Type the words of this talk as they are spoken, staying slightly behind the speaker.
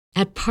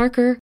At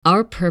Parker,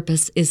 our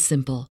purpose is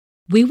simple.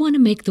 We want to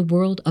make the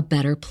world a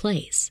better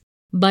place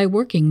by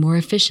working more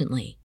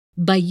efficiently,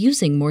 by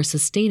using more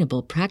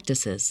sustainable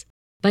practices,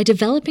 by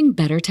developing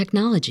better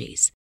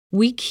technologies.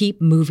 We keep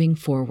moving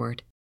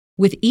forward.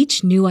 With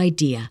each new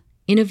idea,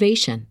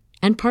 innovation,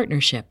 and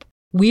partnership,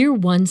 we're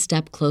one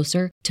step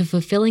closer to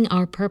fulfilling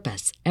our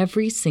purpose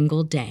every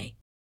single day.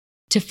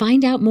 To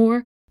find out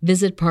more,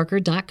 visit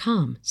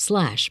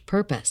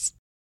parker.com/purpose.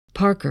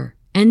 Parker,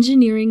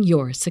 engineering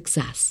your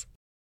success.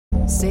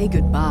 Say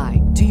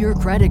goodbye to your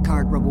credit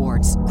card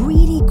rewards.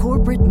 Greedy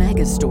corporate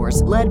mega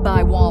stores, led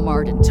by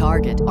Walmart and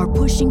Target, are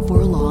pushing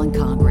for a law in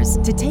Congress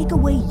to take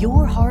away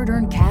your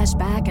hard-earned cash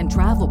back and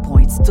travel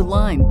points to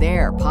line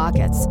their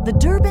pockets. The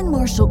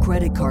Durbin-Marshall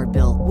credit card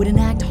bill would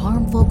enact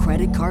harmful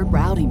credit card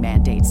routing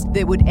mandates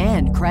that would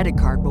end credit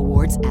card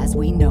rewards as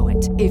we know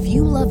it. If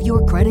you love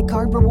your credit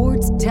card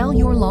rewards, tell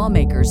your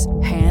lawmakers,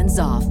 hands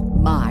off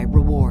my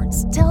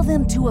rewards. Tell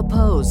them to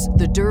oppose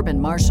the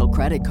Durbin-Marshall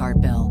credit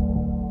card bill.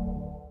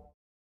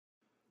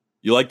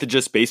 You like the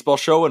Just Baseball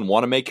Show and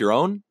want to make your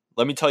own?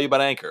 Let me tell you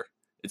about Anchor.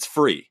 It's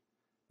free.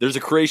 There's a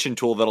creation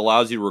tool that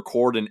allows you to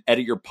record and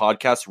edit your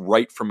podcast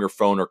right from your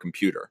phone or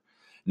computer.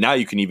 Now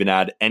you can even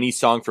add any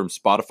song from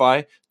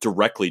Spotify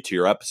directly to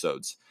your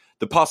episodes.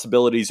 The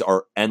possibilities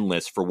are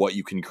endless for what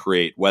you can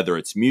create, whether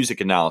it's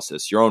music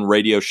analysis, your own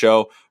radio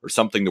show, or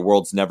something the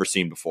world's never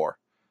seen before.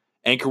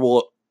 Anchor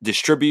will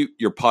distribute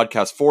your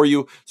podcast for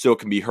you so it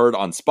can be heard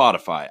on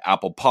Spotify,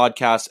 Apple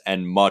Podcasts,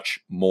 and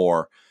much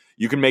more.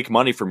 You can make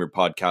money from your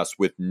podcast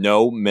with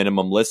no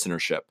minimum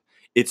listenership.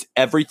 It's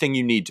everything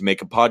you need to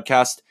make a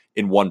podcast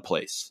in one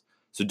place.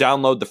 So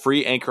download the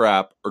free Anchor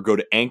app or go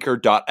to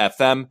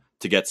anchor.fm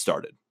to get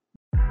started.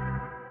 And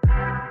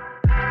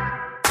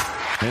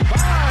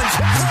Bonds hits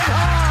it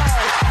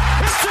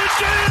high. It's a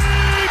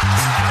deep.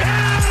 It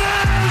is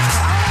out.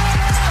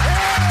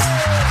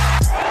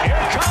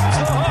 Here comes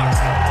the hook.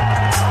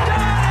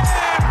 Got him.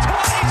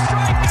 20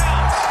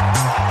 strikeouts.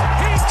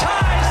 He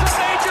ties the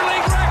major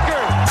league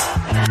record.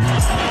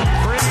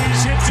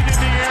 Freeze hits it in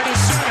the air to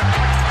center.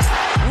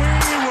 We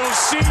will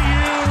see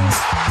you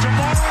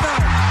tomorrow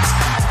night.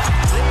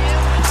 The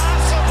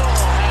impossible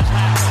has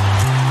happened.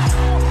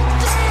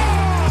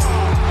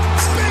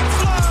 Big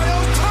fly,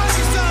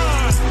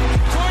 Ohtani-san.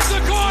 Towards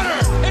the corner.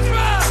 It's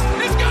back.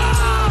 It's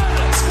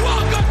gone.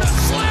 Welcome to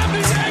Slam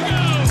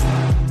Diego.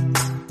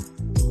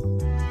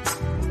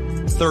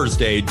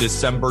 Thursday,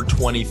 December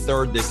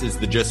 23rd. This is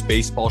the Just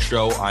Baseball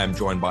Show. I am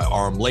joined by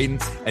Aram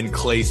Layden and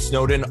Clay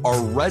Snowden, our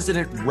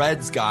resident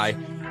Reds guy,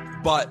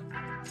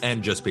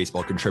 and Just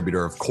Baseball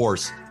contributor, of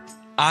course.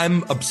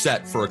 I'm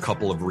upset for a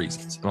couple of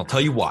reasons, and I'll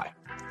tell you why.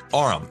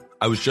 Aram,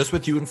 I was just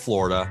with you in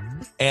Florida,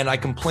 and I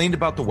complained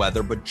about the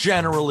weather, but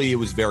generally it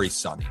was very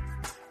sunny.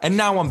 And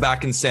now I'm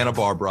back in Santa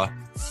Barbara.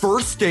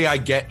 First day I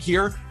get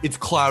here, it's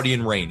cloudy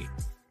and rainy.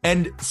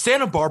 And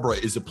Santa Barbara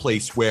is a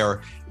place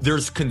where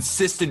there's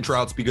consistent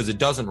droughts because it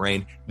doesn't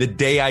rain. The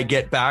day I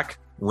get back,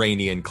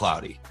 rainy and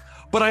cloudy.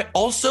 But I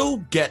also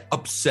get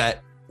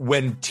upset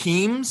when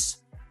teams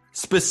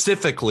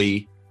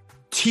specifically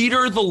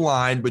teeter the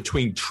line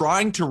between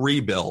trying to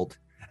rebuild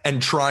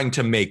and trying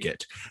to make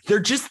it. They're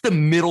just the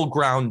middle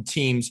ground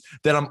teams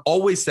that I'm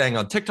always saying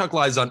on TikTok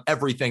Lives, on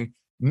everything.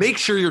 Make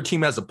sure your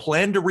team has a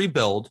plan to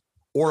rebuild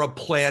or a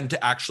plan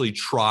to actually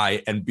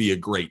try and be a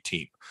great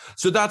team.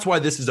 So that's why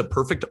this is a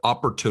perfect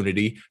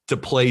opportunity to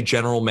play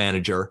general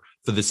manager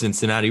for the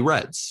Cincinnati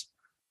Reds.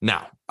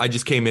 Now, I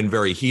just came in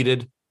very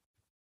heated.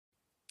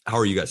 How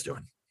are you guys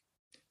doing?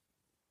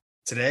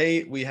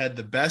 Today, we had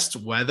the best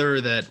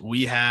weather that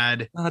we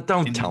had.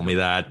 Don't tell me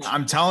that.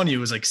 I'm telling you,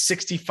 it was like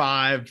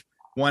 65,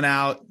 went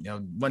out,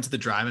 went to the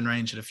driving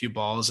range, hit a few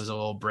balls as a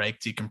little break,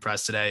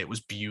 decompressed today. It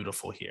was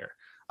beautiful here.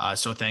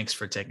 So thanks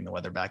for taking the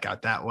weather back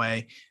out that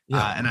way.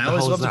 Yeah, and I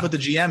always love to put the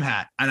GM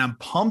hat, and I'm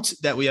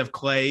pumped that we have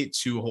Clay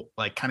to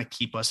kind of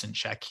keep us in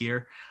check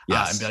here.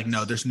 And be like,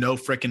 no, there's no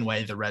freaking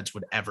way the Reds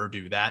would ever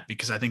do that,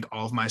 because I think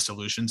all of my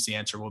solutions, the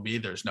answer will be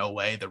there's no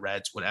way the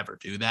Reds would ever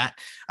do that,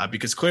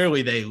 because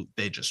clearly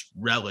they just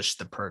relish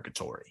the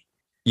purgatory.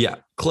 Yeah.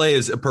 Clay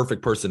is a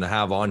perfect person to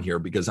have on here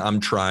because I'm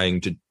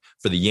trying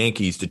for the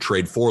Yankees to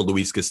trade for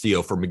Luis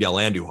Castillo for Miguel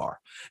Andujar.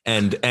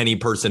 And any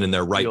person in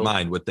their right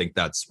mind would think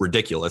that's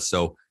ridiculous.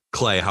 So,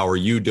 Clay, how are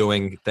you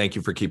doing? Thank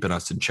you for keeping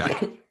us in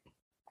check.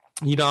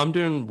 I'm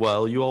doing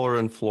well. You all are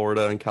in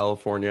Florida and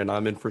California, and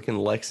I'm in freaking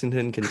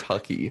Lexington,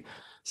 Kentucky.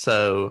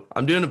 So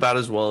I'm doing about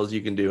as well as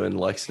you can do in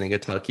Lexington,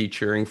 Kentucky,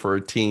 cheering for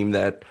a team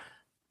that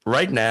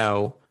right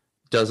now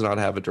does not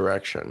have a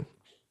direction.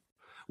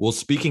 Well,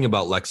 speaking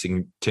about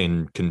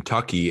Lexington,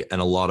 Kentucky, and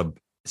a lot of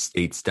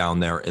states down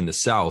there in the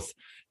South,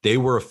 they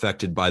were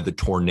affected by the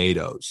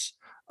tornadoes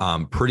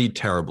pretty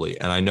terribly.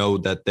 And I know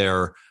that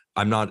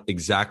I'm not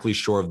exactly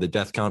sure of the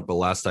death count, but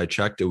last I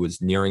checked, it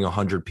was nearing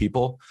 100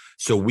 people.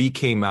 So we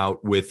came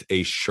out with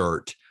a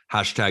shirt,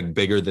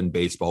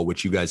 #BiggerThanBaseball,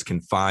 which you guys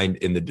can find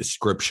in the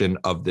description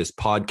of this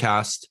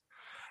podcast.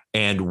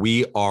 And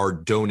we are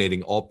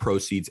donating all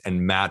proceeds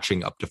and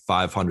matching up to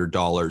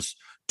 $500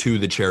 to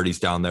the charities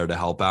down there to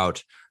help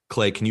out.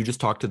 Clay, can you just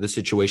talk to the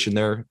situation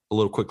there a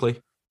little quickly?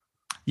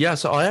 Yeah,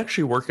 so I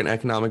actually work in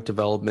economic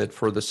development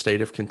for the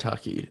state of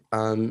Kentucky.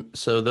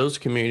 So those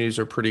communities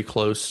are pretty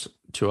close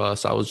to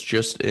us. I was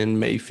just in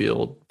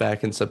Mayfield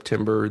back in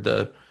September,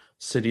 the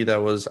city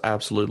that was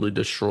absolutely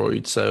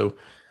destroyed. So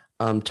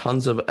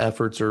tons of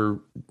efforts are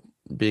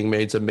being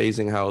made. It's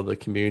amazing how the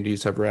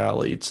communities have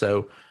rallied.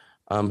 So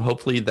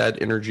hopefully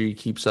that energy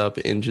keeps up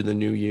into the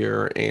new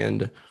year,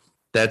 and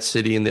that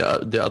city and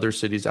the other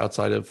cities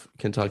outside of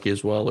Kentucky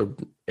as well are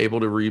able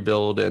to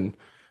rebuild, and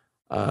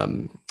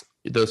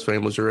those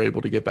families are able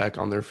to get back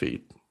on their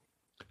feet.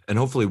 And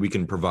hopefully we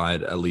can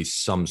provide at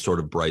least some sort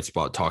of bright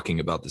spot talking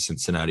about the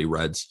Cincinnati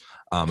Reds.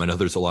 I know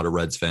there's a lot of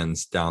Reds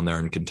fans down there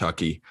in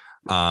Kentucky.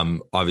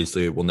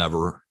 Obviously it will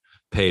never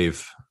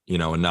pave,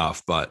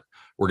 enough, but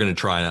we're going to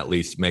try and at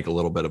least make a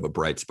little bit of a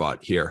bright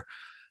spot here.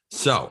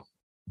 So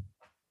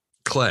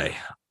Clay,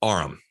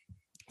 Aram,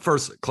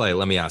 first, Clay,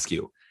 let me ask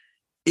you,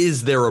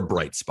 is there a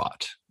bright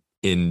spot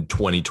in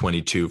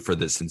 2022 for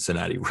the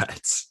Cincinnati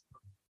Reds?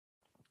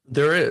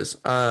 There is.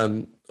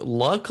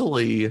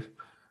 Luckily,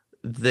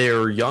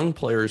 their young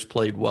players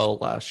played well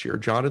last year.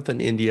 Jonathan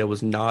India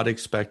was not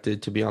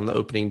expected to be on the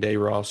opening day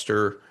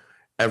roster.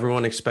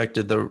 Everyone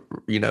expected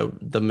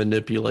the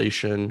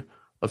manipulation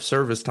of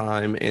service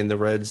time, and the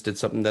Reds did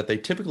something that they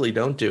typically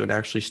don't do and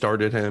actually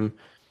started him.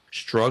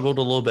 Struggled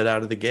a little bit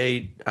out of the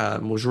gate,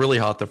 was really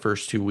hot the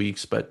first 2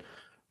 weeks, but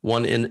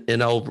won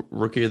NL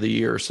Rookie of the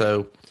Year.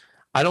 So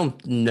I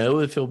don't know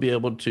if he'll be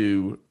able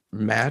to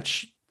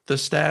match the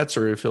stats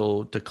or if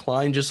he'll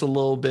decline just a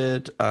little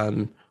bit,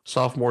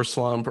 sophomore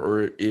slump,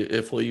 or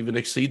if he'll even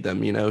exceed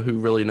them. Who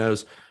really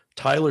knows?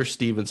 Tyler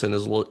Stevenson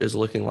is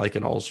looking like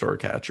an all-star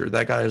catcher.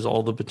 That guy has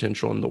all the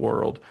potential in the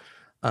world.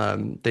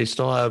 They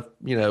still have,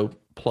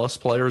 plus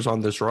players on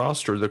this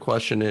roster. The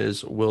question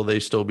is, will they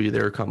still be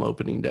there come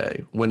opening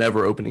day,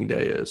 whenever opening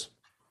day is?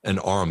 And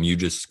Aram, you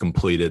just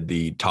completed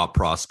the top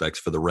prospects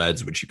for the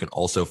Reds, which you can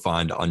also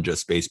find on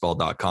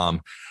justbaseball.com.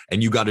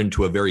 And you got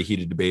into a very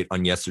heated debate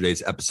on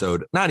yesterday's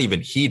episode, not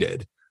even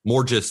heated,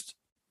 more just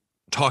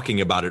talking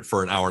about it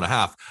for an hour and a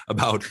half,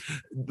 about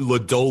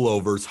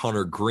Lodolo versus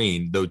Hunter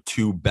Greene, the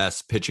two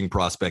best pitching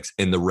prospects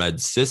in the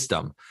Reds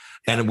system.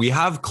 And we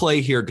have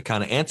Clay here to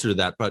kind of answer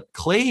that, but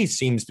Clay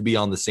seems to be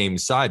on the same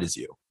side as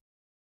you.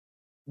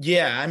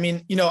 Yeah, I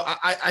mean,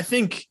 I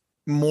think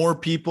more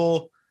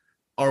people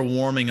are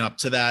warming up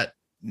to that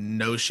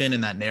notion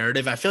and that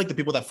narrative. I feel like the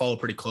people that follow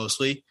pretty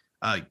closely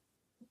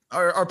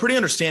are pretty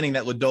understanding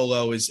that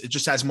Lodolo it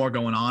just has more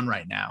going on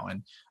right now.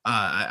 And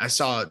I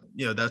saw,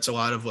 that's a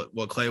lot of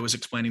what Clay was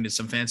explaining to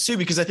some fans too,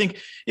 because I think,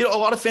 a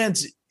lot of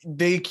fans,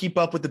 they keep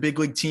up with the big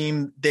league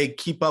team. They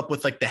keep up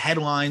with like the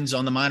headlines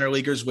on the minor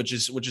leaguers, which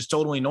is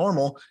totally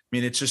normal. I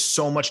mean, it's just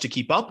so much to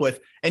keep up with.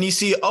 And you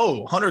see,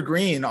 Hunter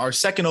Greene, our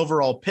second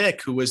overall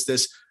pick, who was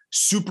this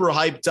super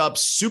hyped up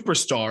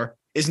superstar,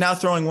 is now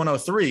throwing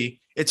 103.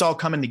 It's all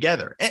coming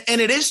together, and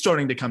it is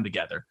starting to come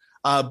together.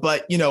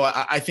 But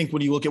I think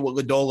when you look at what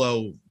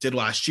Lodolo did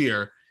last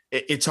year,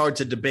 it's hard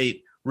to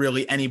debate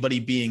really anybody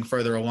being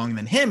further along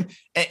than him.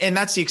 And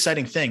that's the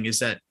exciting thing, is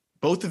that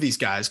both of these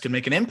guys could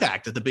make an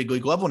impact at the big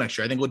league level next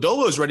year. I think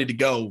Lodolo is ready to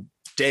go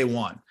day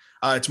one.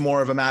 It's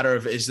more of a matter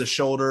of, is the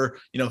shoulder,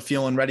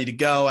 feeling ready to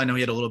go? I know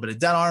he had a little bit of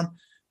dead arm.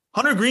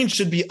 Hunter Greene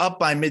should be up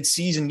by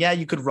midseason. Yeah,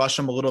 you could rush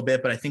him a little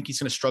bit, but I think he's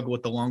going to struggle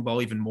with the long ball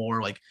even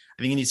more. Like,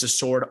 I think he needs to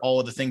sort all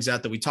of the things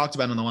out that we talked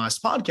about in the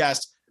last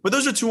podcast. But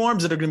those are two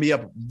arms that are going to be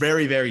up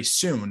very, very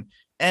soon.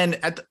 And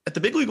at the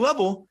big league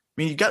level,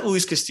 I mean, you've got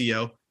Luis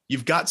Castillo,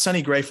 you've got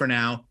Sonny Gray for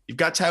now, you've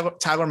got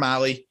Tyler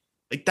Mahle.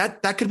 Like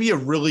that could be a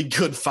really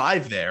good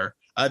five there.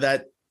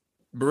 That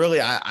really,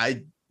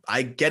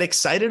 I get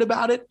excited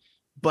about it,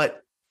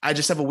 but I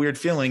just have a weird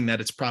feeling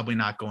that it's probably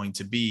not going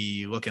to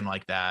be looking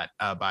like that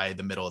by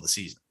the middle of the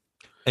season.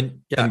 And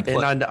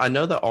I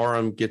know that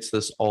Aram gets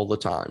this all the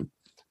time,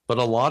 but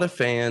a lot of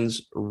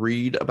fans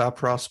read about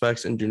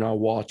prospects and do not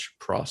watch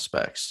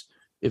prospects.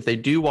 If they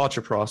do watch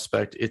a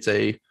prospect, it's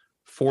a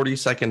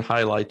 40-second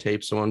highlight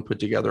tape someone put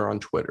together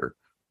on Twitter.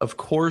 Of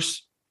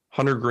course,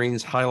 Hunter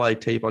Greene's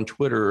highlight tape on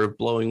Twitter of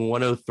blowing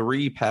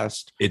 103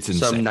 past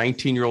some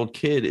 19-year-old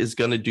kid is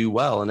going to do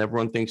well, and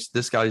everyone thinks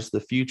this guy's the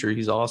future.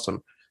 He's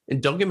awesome.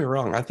 And don't get me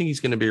wrong, I think he's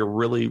going to be a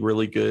really,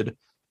 really good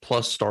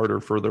plus starter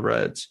for the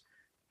Reds.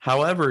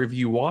 However, if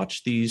you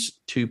watch these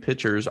two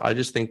pitchers, I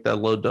just think that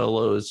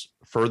Lodolo is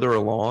further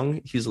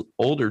along. He's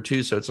older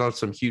too, so it's not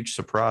some huge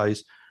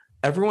surprise.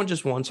 Everyone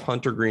just wants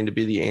Hunter Greene to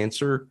be the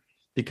answer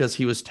because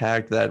he was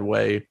tagged that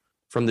way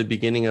from the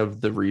beginning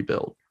of the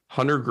rebuild.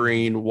 Hunter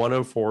Greene,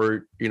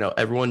 104,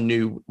 everyone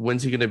knew,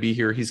 when's he going to be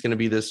here? He's going to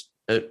be this,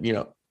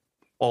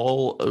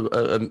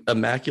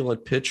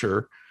 immaculate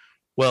pitcher.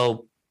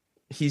 Well,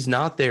 he's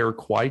not there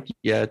quite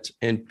yet,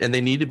 and they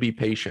need to be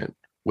patient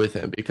with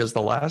him, because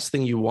the last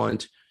thing you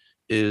want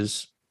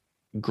is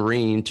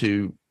Greene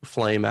to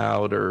flame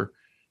out or,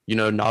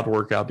 not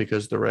work out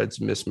because the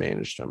Reds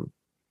mismanaged him.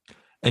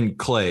 And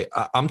Clay,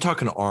 I'm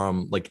talking to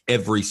Aram like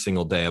every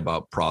single day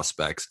about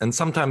prospects. And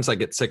sometimes I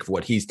get sick of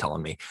what he's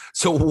telling me.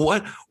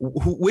 So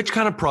which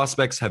kind of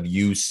prospects have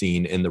you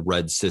seen in the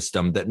Reds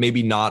system that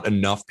maybe not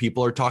enough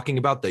people are talking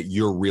about that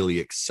you're really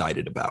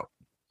excited about?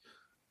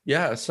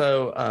 Yeah.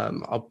 So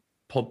I'll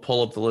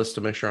pull up the list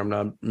to make sure I'm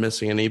not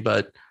missing any,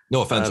 but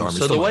no offense, Aram.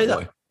 So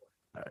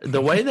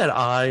the way that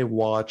I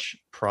watch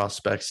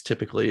prospects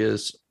typically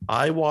is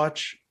I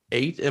watch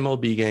 8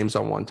 MLB games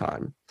on one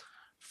time,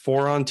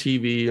 4 on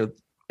TV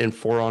and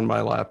 4 on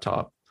my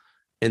laptop.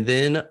 And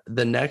then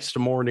the next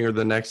morning or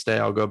the next day,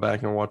 I'll go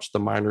back and watch the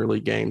minor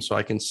league game so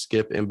I can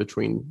skip in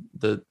between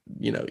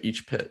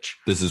each pitch.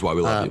 This is why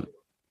we love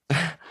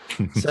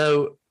you.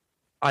 So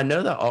I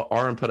know that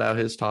Aram put out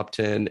his top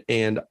 10,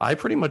 and I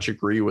pretty much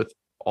agree with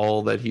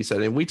all that he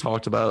said. And we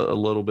talked about it a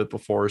little bit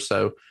before,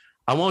 so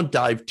I won't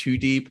dive too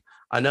deep.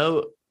 I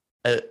know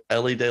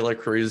Elly De La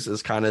Cruz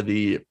is kind of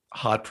the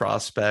hot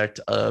prospect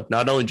of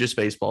not only just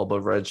baseball,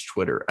 but Reds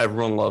Twitter.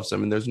 Everyone loves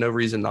him, and there's no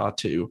reason not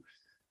to.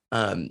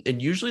 And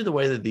usually the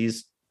way that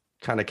these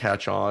kind of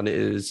catch on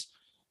is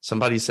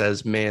somebody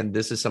says, man,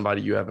 this is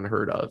somebody you haven't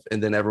heard of.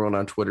 And then everyone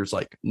on Twitter's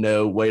like,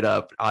 no, wait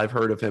up. I've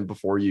heard of him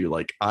before you.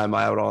 Like, I'm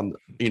out on,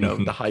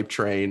 the hype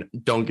train.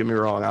 Don't get me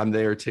wrong. I'm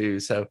there too.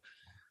 So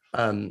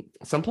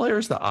some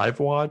players that I've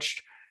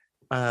watched,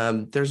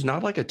 there's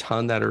not like a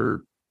ton that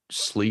are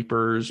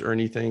sleepers or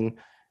anything.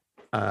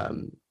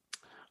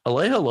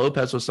 Alejo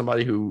Lopez was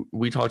somebody who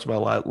we talked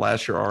about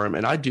last year, Aram,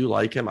 and I do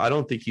like him. I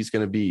don't think he's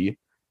going to be,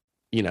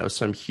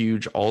 some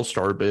huge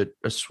all-star, but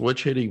a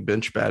switch hitting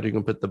bench bat who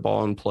can put the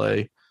ball in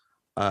play.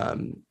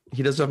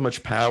 He doesn't have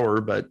much power,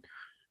 but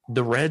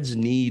the Reds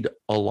need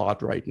a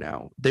lot right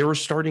now. They were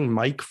starting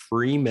Mike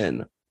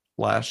Freeman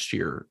last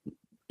year.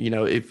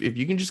 If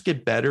you can just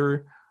get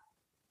better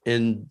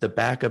in the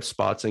backup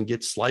spots and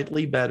get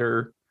slightly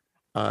better,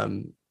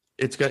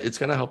 it's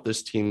going to help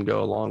this team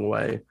go a long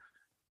way.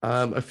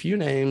 A few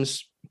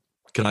names.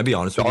 Can I be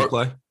honest with you,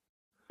 Clay?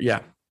 Yeah.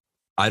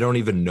 I don't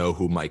even know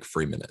who Mike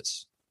Freeman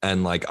is.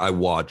 And like I've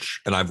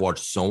watched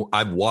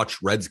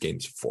Reds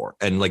games before.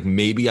 And like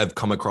maybe I've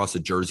come across a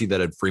jersey that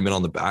had Freeman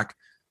on the back,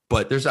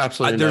 but there's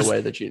absolutely no way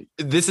that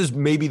this is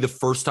maybe the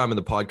first time in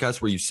the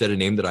podcast where you said a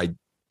name that I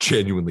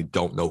genuinely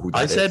don't know who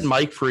that is. I said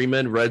Mike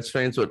Freeman. Reds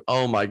fans would,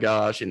 oh my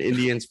gosh, and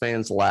Indians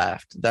fans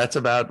laughed. That's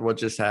about what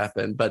just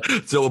happened. But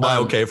so am I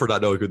okay for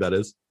not knowing who that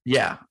is?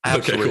 Yeah,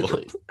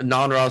 absolutely. Okay, cool.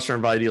 Non-roster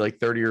invitee, like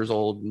 30 years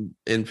old,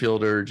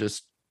 infielder,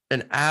 just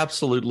an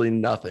absolutely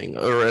nothing,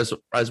 or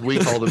as we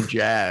call them,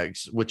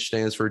 Jags, which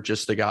stands for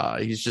just a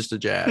guy. He's just a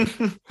Jag.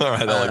 All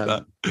right, I like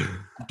that.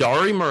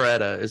 Dauri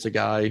Moreta is a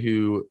guy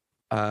who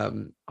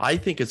I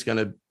think is going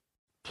to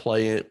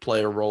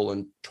play a role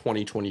in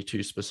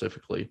 2022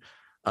 specifically.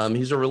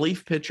 He's a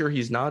relief pitcher.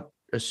 He's not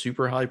a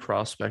super high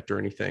prospect or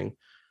anything,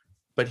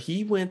 but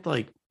he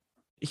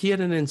had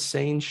an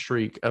insane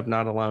streak of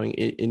not allowing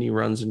any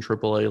runs in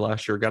AAA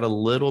last year, got a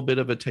little bit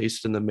of a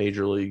taste in the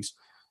major leagues.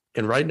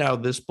 And right now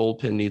this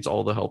bullpen needs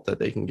all the help that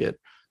they can get.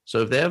 So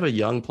if they have a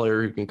young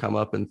player who can come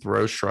up and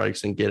throw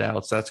strikes and get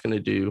outs, that's going to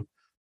do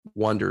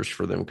wonders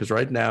for them. Because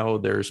right now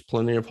there's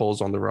plenty of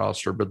holes on the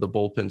roster, but the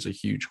bullpen's a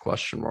huge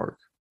question mark.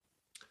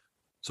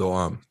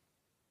 So,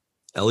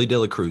 Elly De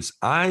La Cruz,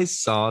 I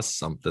saw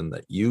something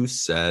that you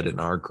said in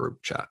our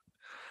group chat,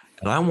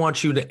 and I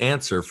want you to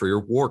answer for your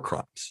war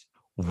crimes.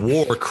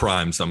 War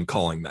crimes, I'm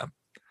calling them.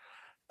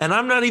 And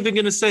I'm not even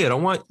going to say it. I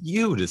want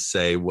you to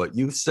say what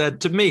you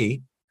said to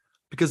me,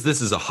 because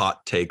this is a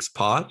hot takes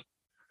pod.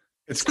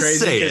 It's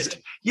crazy. Say it.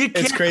 You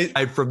can't it's crazy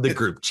hide from the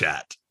group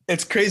chat.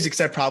 It's crazy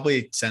because I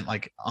probably sent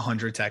like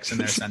 100 texts in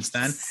there since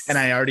then, and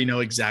I already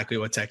know exactly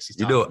what text he's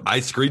talking about. I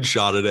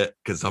screenshotted it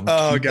because I'm.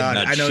 Oh God,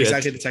 I know shit.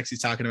 exactly the text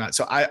he's talking about.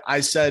 So I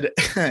said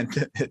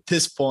at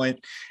this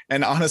point,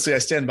 and honestly, I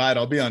stand by it.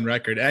 I'll be on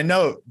record. I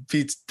know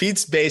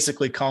Pete's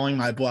basically calling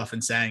my bluff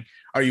and saying,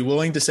 "Are you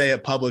willing to say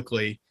it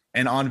publicly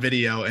and on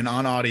video and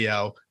on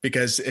audio?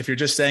 Because if you're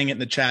just saying it in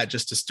the chat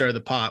just to stir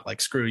the pot,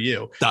 like screw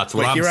you." That's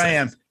what I'm here saying. I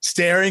am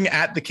staring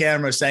at the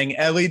camera saying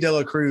Elly De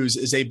La Cruz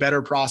is a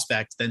better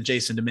prospect than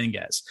Jason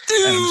Dominguez.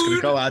 Dude. And I'm just going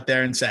to go out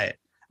there and say it.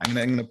 I'm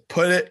going to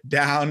put it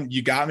down.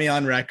 You got me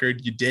on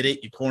record. You did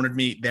it. You cornered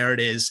me. There it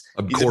is.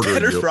 He's a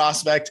better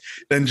prospect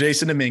than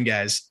Jason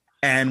Dominguez.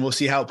 And we'll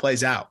see how it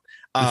plays out.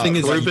 The thing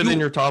is, prove it in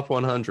your top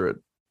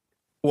 100.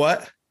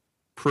 What?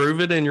 Prove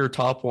it in your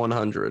top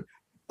 100.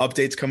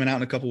 Updates coming out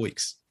in a couple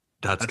weeks.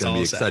 That's going to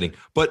be exciting.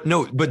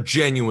 But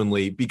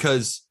genuinely,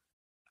 because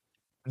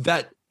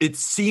that it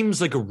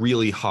seems like a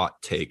really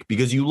hot take,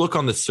 because you look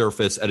on the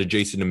surface at a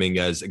Jason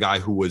Dominguez, a guy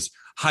who was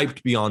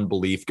hyped beyond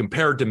belief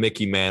compared to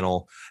Mickey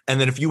Mantle. And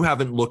then if you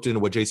haven't looked into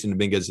what Jason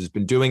Dominguez has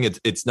been doing,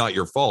 it's not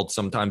your fault.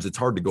 Sometimes it's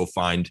hard to go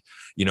find,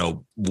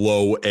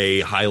 low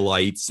A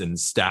highlights and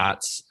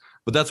stats,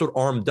 but that's what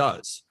Arm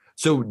does.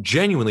 So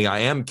genuinely, I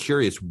am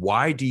curious,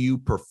 why do you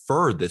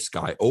prefer this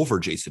guy over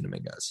Jason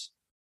Dominguez?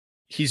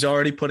 He's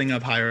already putting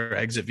up higher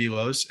exit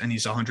velos, and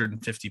he's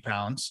 150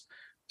 pounds.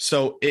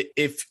 So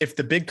if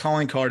the big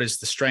calling card is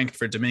the strength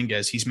for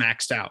Dominguez, he's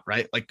maxed out,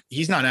 right? Like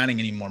he's not adding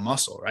any more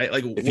muscle, right?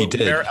 Like if he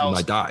did, he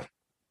might die.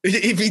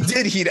 If he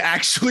did, he'd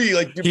actually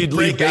like he'd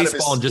leave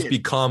baseball and just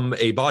become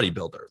a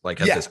bodybuilder.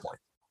 Like at this point.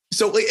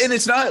 So like, and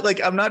it's not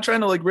like I'm not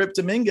trying to like rip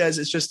Dominguez.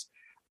 It's just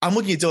I'm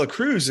looking at De La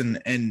Cruz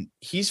and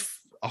he's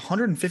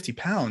 150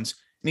 pounds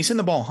and he's hitting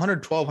the ball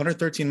 112,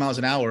 113 miles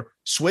an hour,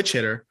 switch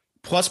hitter,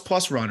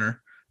 plus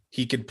runner.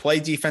 He could play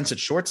defense at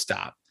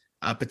shortstop,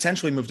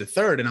 potentially move to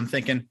third. And I'm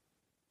thinking,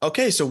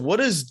 okay, so what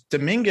does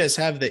Dominguez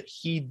have that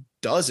he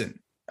doesn't?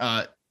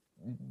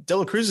 De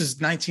La Cruz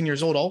is 19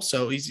 years old.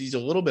 Also, he's a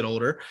little bit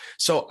older.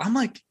 So I'm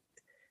like,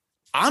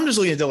 I'm just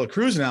looking at De La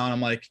Cruz now, and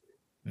I'm like,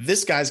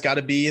 this guy's got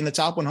to be in the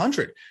top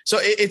 100. So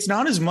it's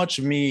not as much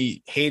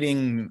me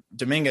hating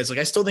Dominguez. Like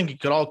I still think it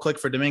could all click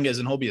for Dominguez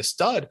and he'll be a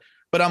stud.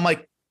 But I'm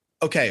like,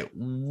 okay,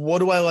 what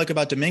do I like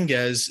about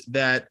Dominguez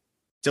that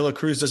De La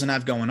Cruz doesn't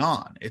have going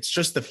on? It's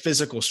just the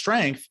physical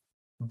strength,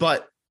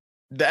 but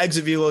the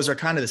exit velos are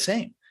kind of the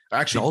same, or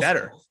actually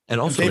better. And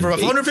also in favor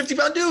of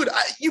 150-pound dude.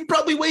 You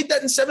probably weighed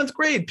that in 7th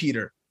grade,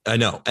 Peter. I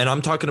know. And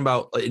I'm talking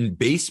about in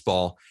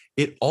baseball,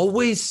 it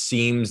always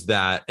seems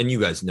that, and you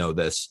guys know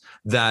this,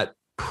 that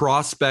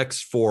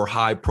prospects for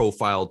high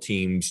profile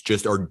teams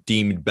just are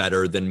deemed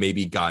better than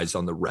maybe guys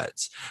on the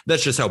Reds.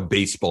 That's just how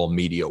baseball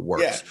media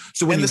works. Yeah.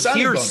 So when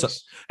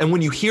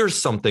when you hear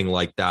something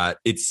like that,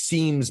 it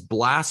seems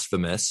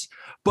blasphemous,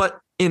 but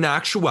in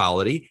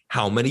actuality,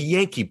 how many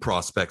Yankee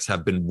prospects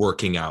have been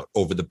working out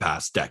over the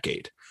past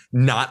decade?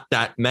 Not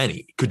that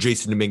many. Could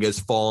Jason Dominguez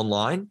fall in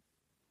line?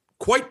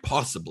 Quite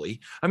possibly.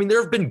 I mean,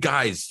 there have been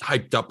guys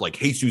hyped up like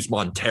Jesus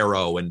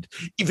Montero and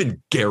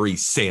even Gary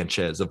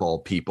Sanchez of all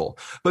people.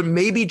 But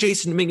maybe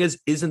Jason Dominguez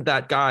isn't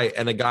that guy,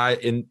 and a guy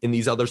in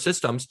these other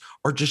systems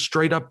are just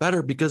straight up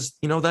better because,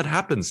 that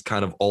happens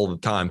kind of all the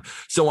time.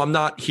 So I'm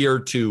not here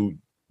to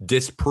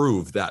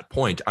disprove that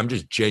point. I'm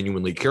just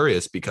genuinely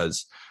curious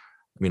because,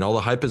 all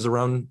the hype is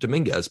around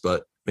Dominguez,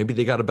 but maybe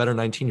they got a better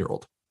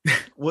 19-year-old.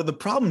 Well, the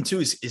problem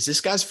too is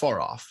this guy's far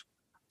off.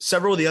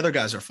 Several of the other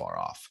guys are far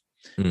off.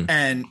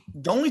 And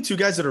the only 2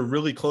 guys that are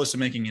really close to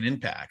making an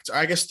impact, or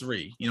I guess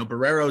 3,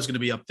 Barrero is going to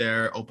be up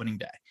there opening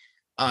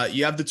day.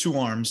 You have the 2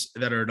 arms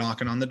that are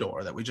knocking on the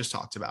door that we just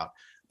talked about.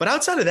 But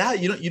outside of that,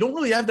 you don't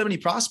really have that many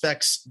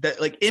prospects that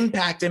like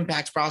impact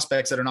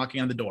prospects that are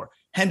knocking on the door.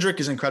 Hendrick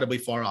is incredibly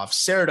far off.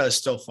 Cerda is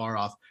still far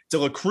off. De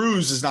La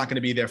Cruz is not going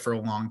to be there for a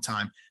long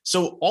time.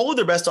 So all of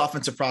their best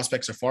offensive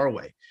prospects are far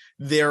away.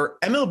 Their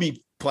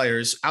MLB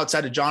players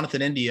outside of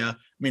Jonathan India,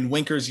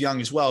 Winker's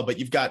young as well, but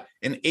you've got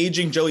an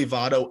aging Joey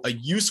Votto, a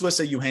useless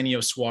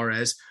Eugenio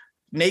Suarez,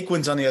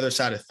 Naquin's on the other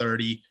side of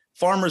 30,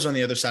 Farmer's on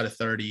the other side of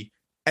 30.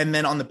 And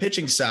then on the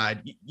pitching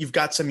side, you've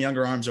got some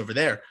younger arms over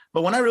there.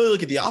 But when I really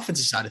look at the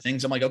offensive side of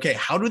things, I'm like, okay,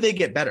 how do they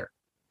get better?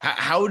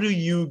 How do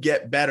you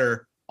get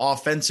better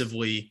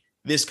offensively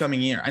this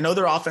coming year? I know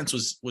their offense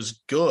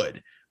was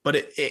good, but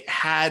it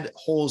had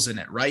holes in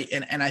it, right?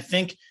 And I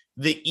think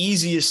the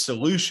easiest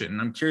solution,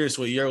 I'm curious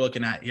what you're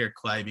looking at here,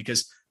 Clay,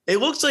 because it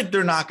looks like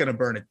they're not going to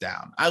burn it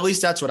down. At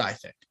least that's what I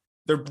think.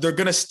 They're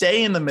going to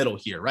stay in the middle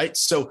here, right?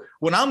 So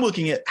when I'm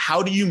looking at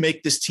how do you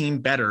make this team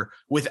better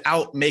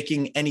without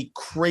making any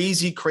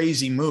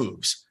crazy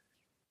moves,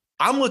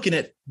 I'm looking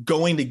at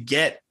going to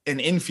get an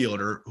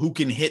infielder who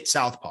can hit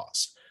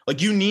southpaws.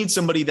 Like you need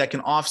somebody that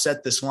can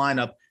offset this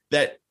lineup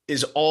that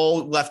is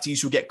all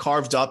lefties who get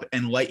carved up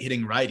and light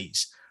hitting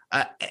righties.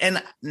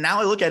 And now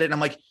I look at it and I'm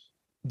like,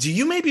 do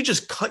you maybe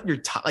just cut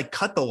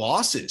the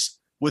losses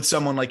with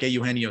someone like a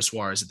Eugenio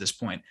Suarez at this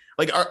point?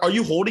 Like, are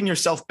you holding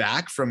yourself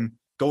back from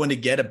going to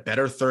get a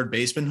better third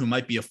baseman who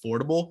might be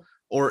affordable?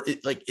 Or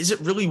is it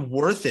really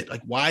worth it?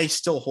 Like, why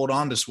still hold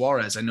on to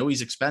Suarez? I know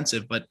he's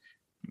expensive, but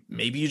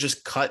maybe you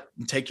just cut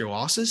and take your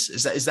losses.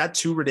 Is that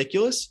too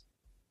ridiculous?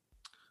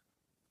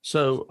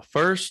 So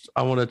first,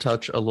 I want to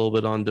touch a little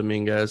bit on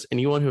Dominguez.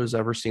 Anyone who has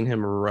ever seen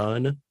him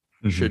run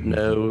should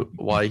know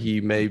why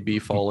he may be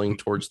falling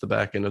towards the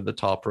back end of the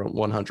top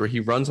 100. He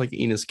runs like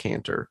Enes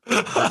Kanter.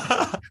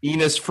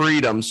 Enes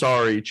Freedom,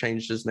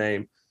 changed his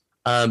name.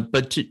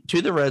 But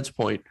to the Reds'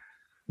 point,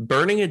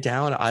 burning it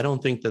down, I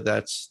don't think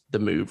that's the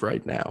move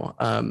right now.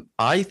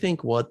 I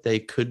think what they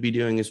could be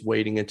doing is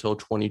waiting until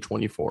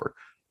 2024.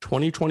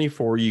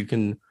 2024, you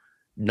can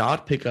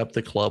not pick up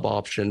the club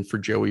option for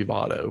Joey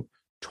Votto,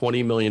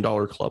 $20 million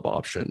club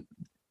option.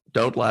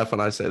 Don't laugh when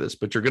I say this,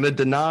 but you're going to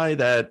deny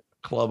that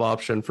club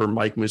option for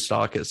Mike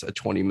Moustakas at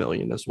 $20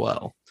 million as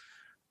well.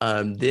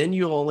 Then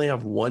you only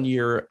have 1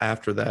 year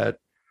after that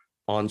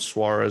on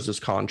Suarez's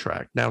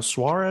contract. Now,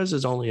 Suarez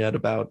is only at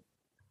about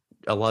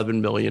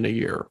 $11 million a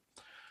year.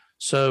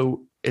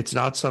 So it's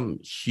not some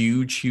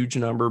huge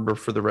number, but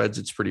for the Reds,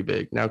 it's pretty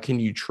big. Now, can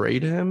you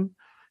trade him?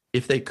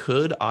 If they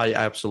could, I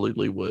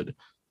absolutely would.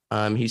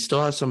 He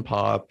still has some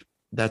pop.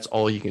 That's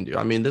all he can do.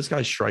 I mean, this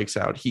guy strikes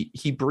out.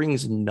 He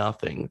brings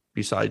nothing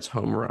besides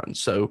home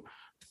runs. So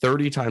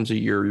 30 times a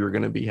year, you're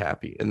going to be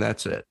happy, and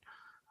that's it.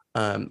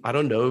 I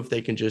don't know if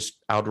they can just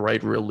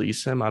outright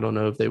release him. I don't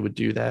know if they would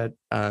do that,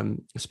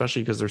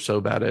 especially because they're so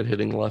bad at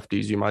hitting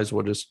lefties. You might as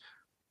well just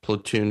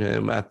platoon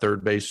him at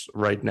third base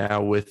right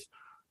now with,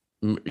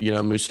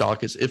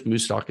 Moustakas, if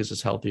Moustakas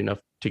is healthy enough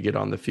to get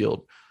on the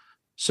field.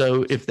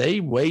 So if they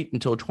wait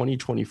until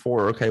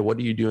 2024, okay, what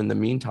do you do in the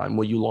meantime?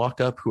 Well, you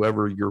lock up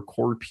whoever your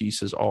core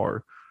pieces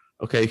are.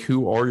 Okay,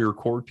 who are your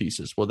core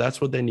pieces? Well,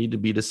 that's what they need to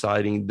be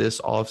deciding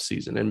this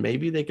offseason. And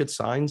maybe they could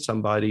sign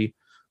somebody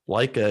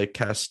like a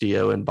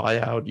Castillo and buy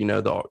out,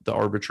 the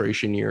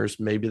arbitration years.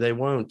 Maybe they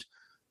won't.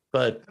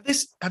 But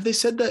have they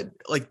said that,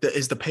 like,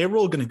 is the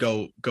payroll going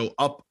to go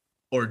up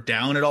or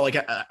down at all? Like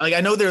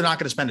I know they're not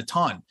going to spend a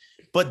ton,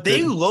 but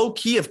they low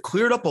key have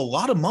cleared up a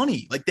lot of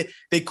money. Like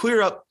they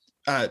clear up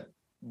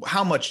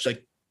how much,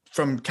 like,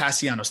 from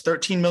Castellanos,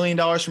 $13 million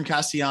from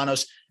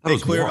Castellanos. They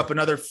clear up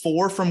another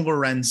 4 from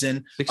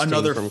Lorenzen,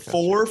 another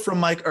 4 from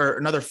Mike, or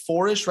another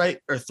 4-ish, right?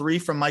 Or 3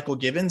 from Michael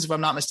Givens, if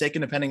I'm not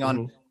mistaken, depending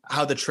on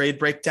how the trade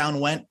breakdown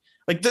went.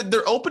 Like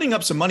they're opening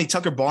up some money.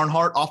 Tucker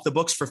Barnhart off the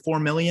books for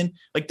 $4 million.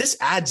 Like, this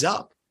adds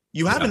up.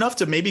 You have enough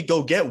to maybe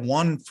go get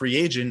one free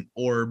agent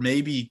or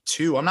maybe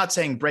 2. I'm not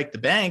saying break the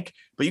bank,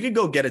 but you could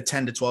go get a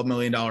 $10 to $12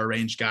 million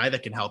range guy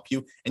that can help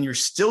you. And you're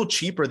still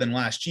cheaper than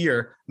last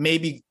year,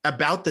 maybe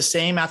about the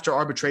same after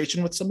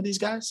arbitration with some of these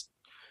guys.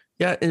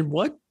 Yeah. And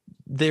what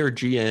their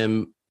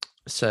GM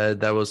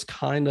said that was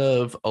kind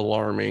of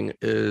alarming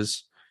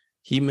is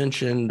he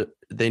mentioned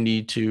they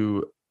need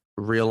to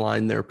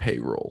realign their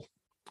payroll.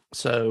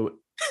 So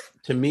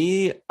to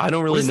me, I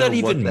don't really know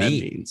what that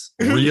means.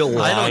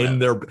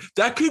 Realign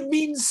that could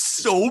mean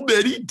so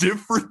many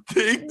different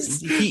things.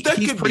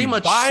 He's pretty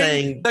much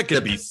saying that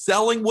could be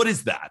selling. What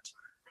is that?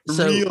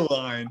 So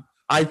realign.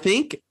 I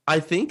think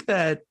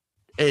that,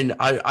 and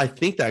I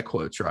think that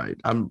quote's right.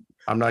 I'm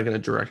not going to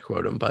direct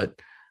quote him, but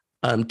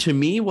to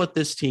me, what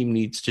this team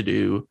needs to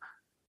do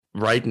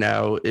right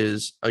now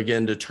is,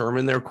 again,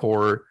 determine their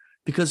core,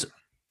 because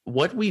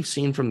what we've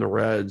seen from the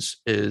Reds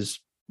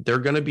is they're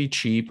going to be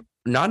cheap.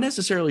 Not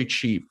necessarily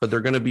cheap, but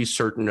they're going to be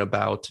certain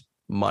about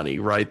money,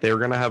 right? They're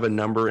going to have a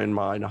number in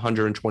mind,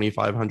 125,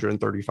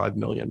 135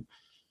 million.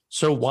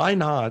 So why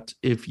not,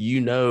 if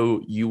you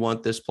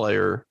want this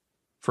player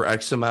for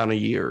X amount of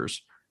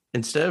years,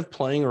 instead of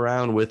playing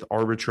around with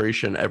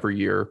arbitration every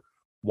year,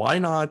 why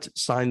not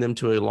sign them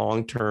to a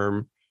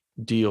long-term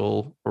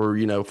deal, or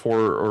 4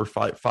 or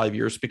 5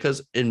 years?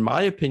 Because in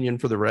my opinion,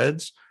 for the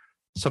Reds,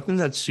 something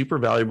that's super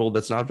valuable,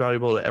 that's not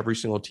valuable to every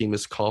single team,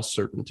 is cost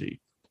certainty.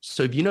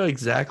 So if you know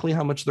exactly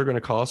how much they're going to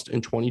cost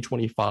in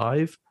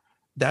 2025,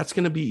 that's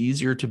going to be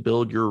easier to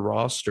build your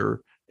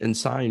roster and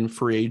sign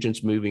free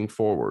agents moving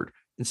forward,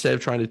 instead of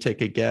trying to take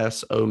a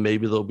guess,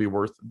 maybe they'll be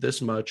worth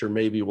this much, or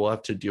maybe we'll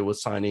have to deal with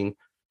signing,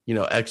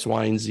 X,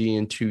 Y, and Z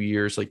in 2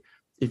 years. Like,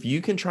 if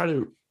you can try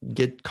to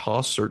get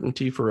cost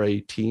certainty for a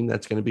team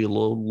that's going to be a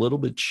little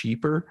bit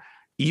cheaper,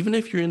 even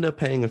if you end up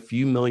paying a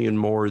few million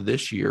more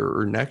this year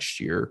or next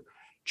year,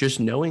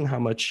 just knowing how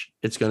much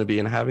it's going to be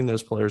and having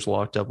those players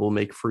locked up will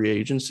make free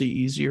agency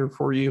easier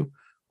for you,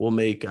 will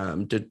make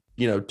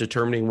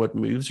determining what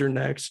moves are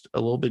next a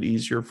little bit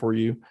easier for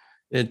you.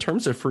 In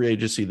terms of free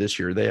agency this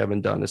year, they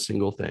haven't done a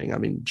single thing. I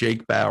mean,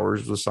 Jake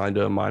Bowers was signed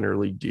to a minor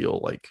league deal.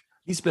 Like,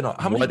 he's been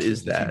on. What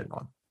is that?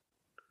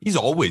 He's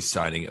always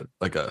signing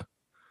a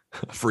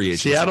free agent.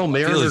 Seattle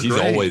Mariners.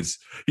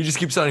 He just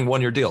keeps signing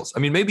 1-year deals. I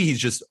mean, maybe he's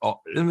just. I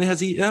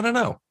don't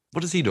know.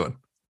 What is he doing?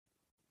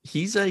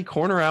 He's a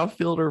corner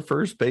outfielder,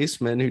 first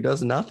baseman who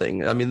does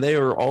nothing. I mean, they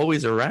are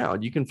always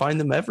around. You can find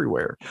them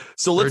everywhere.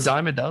 So let's a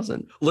dime a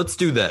dozen. Let's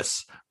do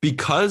this,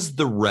 because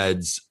the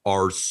Reds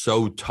are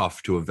so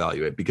tough to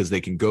evaluate because they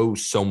can go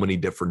so many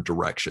different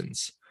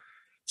directions.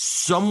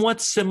 Somewhat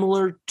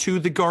similar to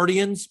the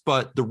Guardians,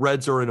 but the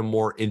Reds are in a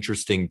more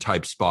interesting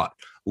type spot.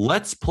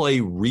 Let's play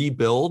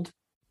rebuild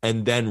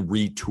and then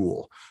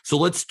retool. So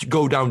let's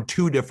go down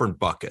 2 different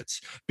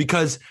buckets,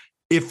 because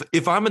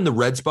if I'm in the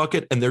Reds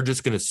bucket and they're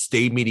just going to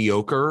stay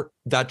mediocre,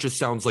 that just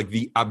sounds like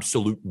the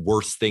absolute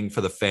worst thing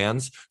for the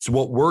fans. So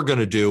what we're going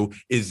to do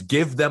is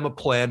give them a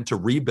plan to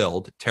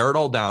rebuild, tear it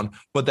all down.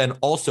 But then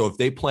also, if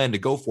they plan to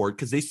go for it,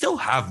 because they still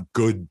have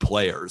good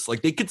players,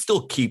 like they could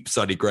still keep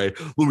Sonny Gray,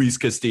 Luis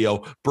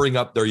Castillo, bring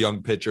up their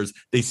young pitchers.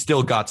 They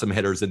still got some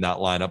hitters in that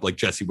lineup, like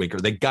Jesse Winker.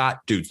 They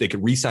got dudes. They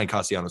could re-sign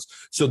Castellanos.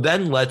 So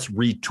then let's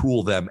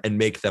retool them and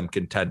make them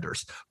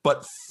contenders.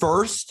 But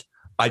first,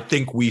 I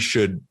think we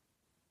should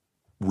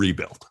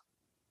rebuild.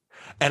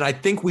 And I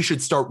think we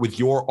should start with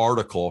your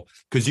article,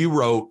 because you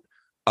wrote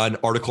an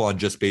article on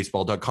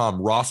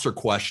justbaseball.com, roster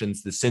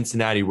questions the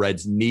Cincinnati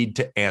Reds need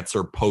to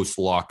answer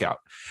post-lockout.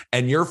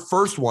 And your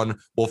first one,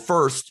 well,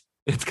 first,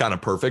 it's kind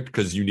of perfect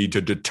because you need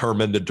to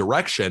determine the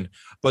direction.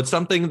 But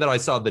something that I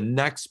saw, the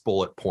next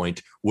bullet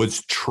point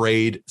was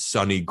trade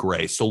Sonny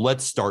Gray. So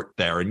let's start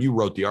there. And you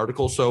wrote the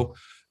article. So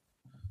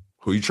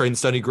who are you trading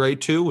Sonny Gray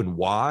to and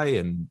why?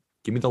 And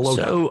give me the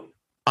lowdown. So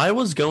I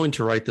was going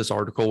to write this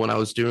article when I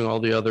was doing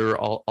all the other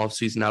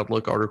off-season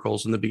outlook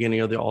articles in the beginning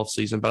of the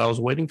off-season, but I was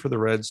waiting for the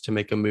Reds to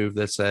make a move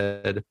that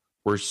said,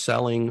 we're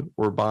selling,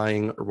 we're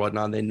buying, or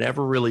whatnot. They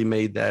never really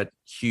made that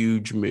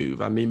huge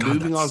move. I mean,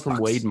 moving on from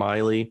Wade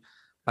Miley,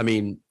 I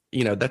mean,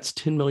 that's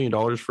 $10 million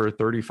for a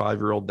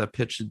 35-year-old that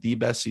pitched the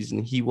best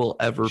season he will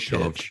ever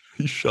pitch.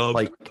 He shoved,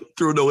 like,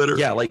 threw a no-hitter.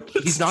 Yeah, like,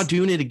 he's not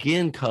doing it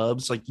again,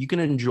 Cubs. Like, you can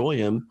enjoy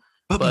him.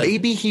 But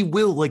maybe he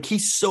will. Like,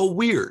 he's so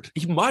weird.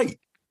 He might.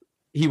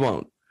 He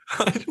won't.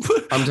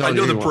 I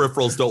know the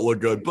peripherals don't look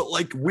good, but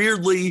like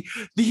weirdly,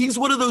 he's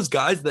one of those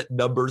guys that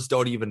numbers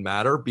don't even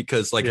matter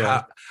because like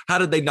how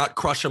did they not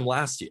crush him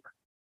last year?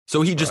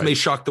 So he just may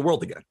shock the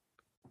world again.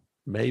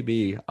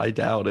 Maybe. I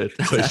doubt it.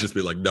 Please just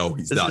be like, no,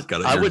 he's not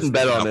gonna. I wouldn't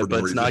bet on it,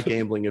 but it's not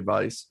gambling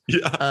advice.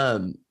 Yeah.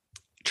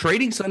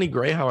 Trading Sonny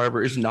Gray,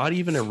 however, is not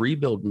even a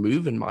rebuild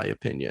move in my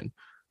opinion.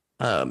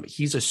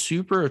 He's a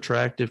super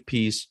attractive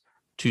piece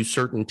to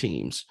certain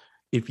teams.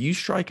 If you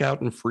strike out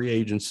in free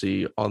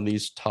agency on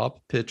these top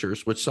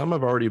pitchers, which some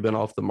have already been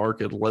off the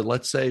market,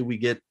 let's say we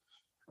get,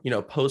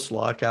 post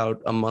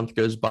lockout, a month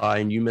goes by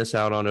and you miss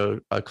out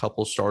on a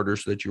couple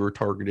starters that you were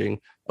targeting.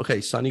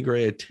 Okay, Sonny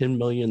Gray at $10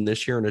 million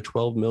this year and a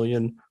 $12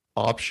 million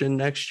option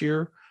next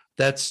year.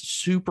 That's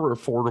super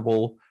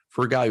affordable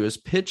for a guy who has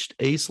pitched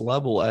ace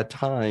level at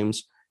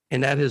times,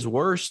 and at his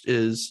worst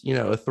is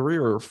a 3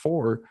 or a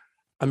 4.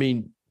 I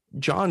mean,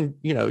 John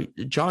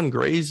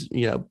Gray's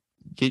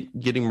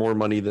getting more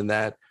money than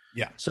that.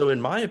 Yeah. So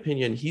in my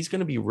opinion, he's going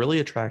to be really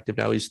attractive.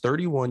 Now he's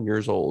 31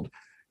 years old.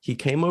 He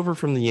came over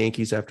from the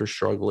Yankees after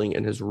struggling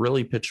and has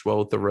really pitched well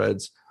with the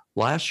Reds.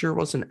 Last year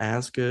wasn't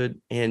as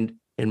good. And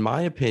in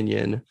my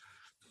opinion,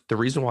 the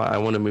reason why I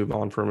want to move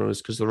on from him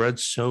is because the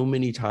Reds so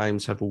many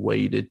times have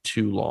waited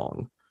too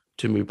long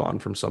to move on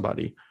from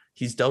somebody.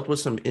 He's dealt with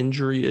some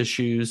injury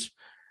issues,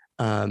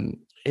 and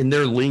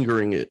they're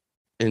lingering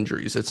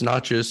injuries. It's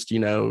not just,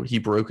 he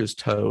broke his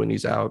toe and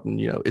he's out, and,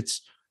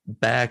 it's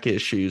back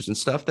issues and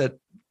stuff that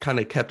kind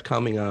of kept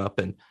coming up,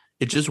 and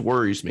it just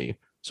worries me.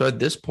 So at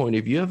this point,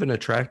 if you have an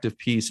attractive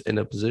piece in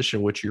a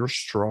position which you're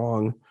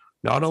strong,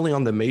 not only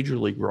on the major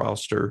league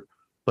roster,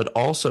 but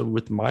also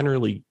with minor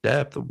league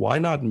depth, why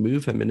not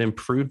move him and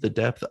improve the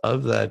depth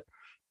of that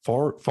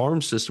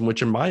farm system,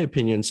 which in my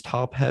opinion is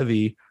top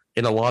heavy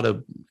in a lot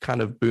of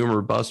kind of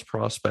boomer bust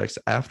prospects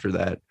after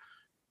that.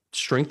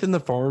 Strengthen the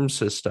farm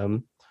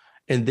system,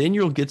 and then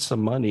you'll get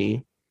some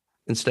money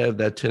instead of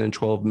that 10 and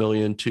 12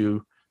 million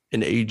to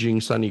an aging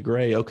Sonny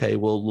Gray. Okay,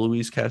 well,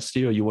 Luis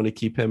Castillo, you want to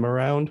keep him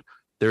around?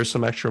 There's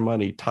some extra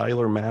money.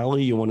 Tyler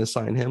Mahle, you want to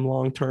sign him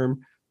long-term?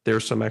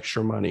 There's some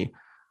extra money.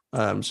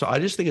 So I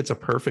just think it's a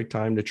perfect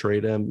time to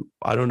trade him.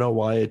 I don't know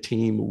why a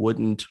team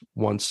wouldn't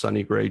want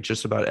Sonny Gray.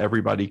 Just about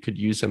everybody could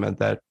use him at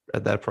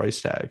that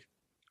price tag.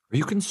 Are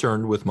you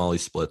concerned with Mahle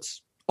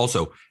splits?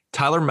 Also,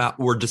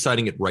 we're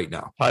deciding it right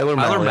now. Tyler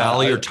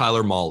Mahle or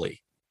Tyler Mahle?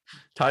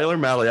 Tyler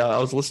Mahle. I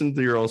was listening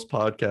to your all's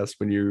podcast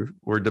when you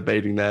were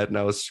debating that, and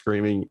I was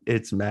screaming,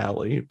 it's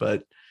Mahle.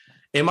 But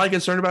am I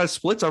concerned about his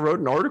splits? I wrote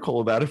an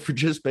article about it for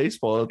Just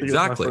Baseball. I think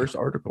exactly. It was my first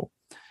article.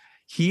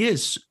 He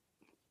is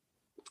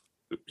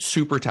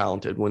super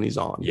talented when he's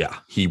on. Yeah,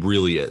 he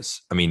really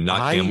is. I mean,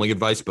 not gambling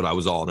advice, but I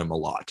was on him a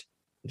lot.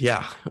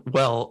 Yeah.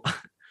 Well,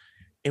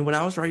 and when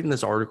I was writing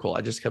this article,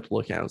 I just kept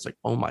looking at it. I was like,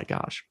 oh my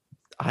gosh,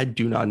 I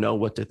do not know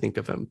what to think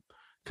of him,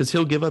 because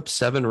he'll give up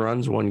 7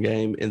 runs one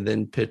game and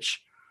then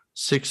pitch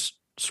 6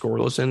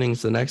 scoreless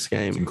innings the next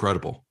game. It's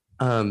incredible.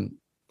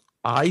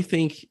 I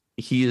think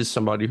he is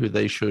somebody who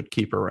they should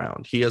keep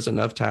around. He has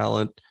enough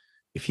talent.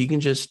 If he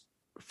can just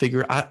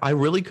figure, I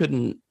really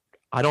couldn't.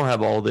 I don't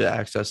have all the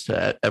access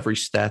to every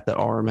stat that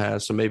Aram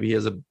has, so maybe he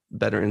has a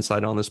better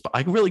insight on this, but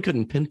I really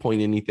couldn't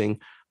pinpoint anything.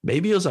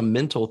 Maybe it was a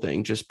mental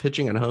thing, just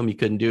pitching at home. He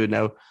couldn't do it.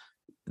 Now,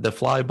 the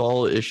fly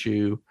ball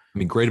issue. I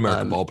mean, Great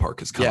American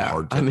Ballpark is kind of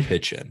hard to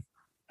pitch in.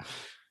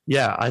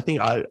 Yeah, I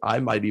think I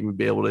might even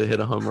be able to hit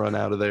a home run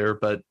out of there,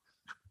 but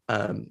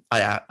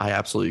I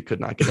absolutely could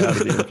not get out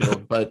of the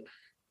infield. But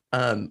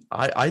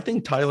I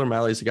think Tyler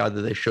Mahle is a guy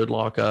that they should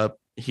lock up.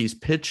 He's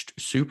pitched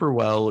super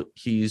well.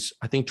 He's,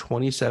 I think,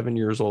 27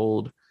 years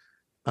old,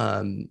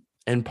 and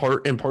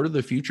part of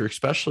the future,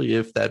 especially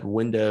if that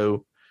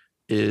window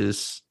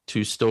is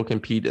to still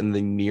compete in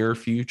the near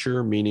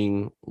future,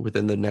 meaning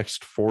within the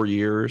next 4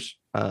 years.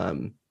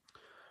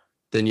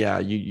 Then yeah,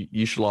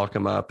 you should lock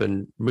him up.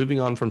 And moving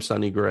on from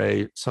Sonny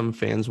Gray, some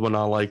fans will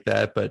not like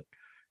that, but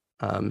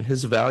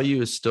his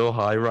value is still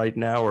high right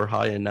now, or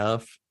high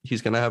enough.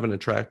 He's going to have an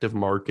attractive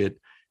market.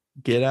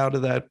 Get out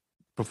of that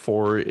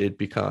before it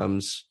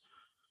becomes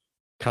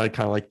kind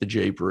of like the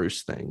Jay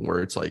Bruce thing, where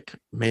it's like,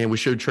 man, we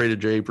should have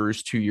traded Jay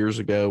Bruce 2 years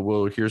ago.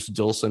 Well, here's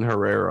Dilson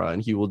Herrera,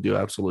 and he will do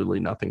absolutely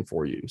nothing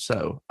for you.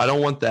 So I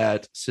don't want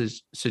that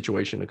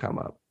situation to come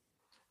up.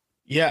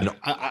 Yeah,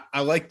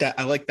 I like that.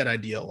 I like that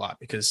idea a lot,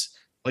 because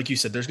like you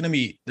said, there's going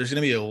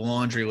to be a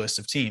laundry list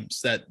of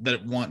teams that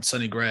want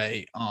Sonny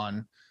Gray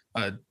on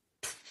a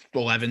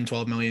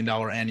 $11-12 million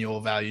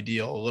annual value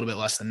deal, a little bit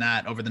less than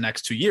that over the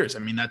next 2 years. I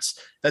mean, that's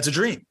a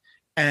dream.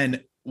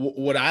 And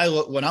what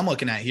I'm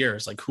looking at here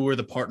is like, who are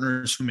the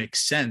partners who make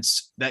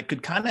sense that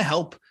could kind of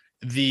help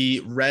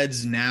the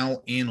Reds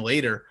now and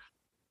later.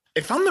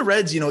 If I'm the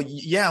Reds, I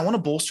want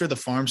to bolster the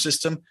farm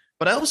system,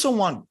 but I also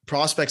want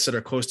prospects that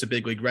are close to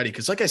big league ready.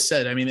 Because like I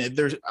said, I mean,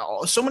 there's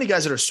so many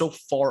guys that are so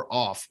far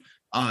off,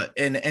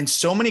 and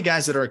so many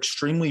guys that are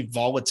extremely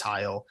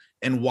volatile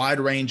and wide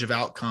range of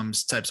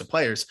outcomes types of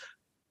players.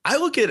 I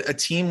look at a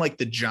team like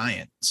the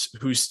Giants,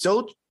 who's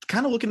still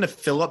kind of looking to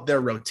fill up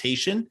their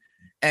rotation.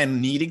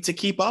 and needing to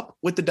keep up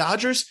with the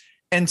Dodgers.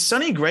 And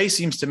Sonny Gray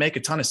seems to make a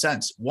ton of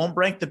sense. Won't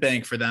break the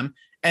bank for them.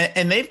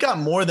 And they've got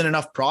more than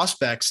enough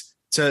prospects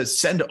to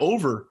send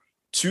over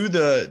to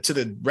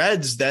the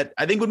Reds that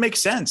I think would make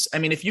sense. I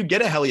mean, if you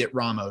get a Heliot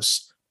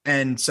Ramos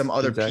and some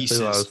other pieces.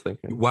 What I was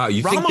thinking. Wow.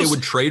 You think they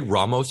would trade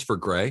Ramos for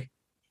Gray?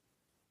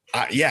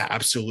 Yeah,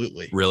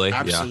 absolutely. Really?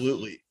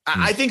 Absolutely. Yeah.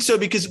 I think so,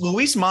 because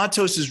Luis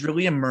Matos has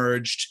really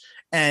emerged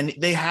and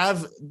they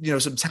have,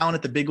 some talent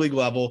at the big league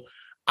level.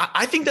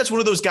 I think that's one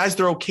of those guys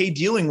they're okay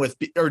dealing with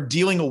or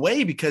dealing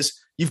away, because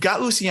you've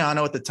got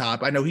Luciano at the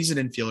top. I know he's an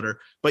infielder,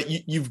 but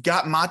you've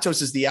got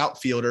Matos as the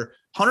outfielder.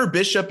 Hunter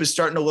Bishop is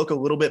starting to look a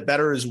little bit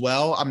better as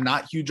well. I'm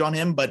not huge on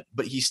him, but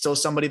he's still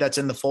somebody that's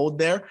in the fold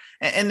there.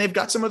 And they've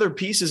got some other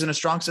pieces in a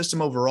strong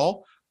system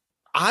overall.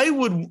 I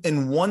would,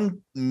 in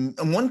one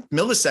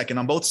millisecond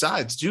on both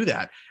sides, do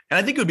that. And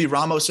I think it would be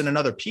Ramos in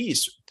another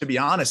piece, to be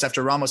honest.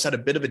 After Ramos had a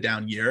bit of a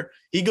down year,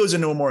 he goes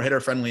into a more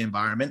hitter-friendly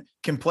environment,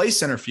 can play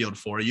center field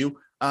for you.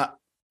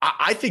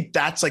 I think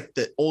that's like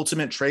the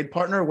ultimate trade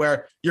partner,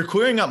 where you're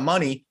clearing up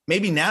money.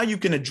 Maybe now you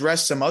can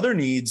address some other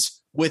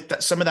needs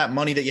with some of that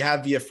money that you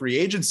have via free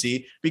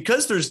agency,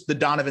 because there's the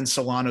Donovan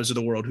Solanos of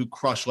the world who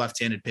crush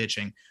left-handed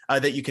pitching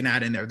that you can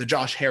add in there, the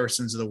Josh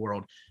Harrisons of the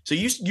world. So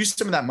you use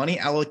some of that money,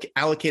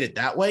 allocate it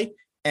that way,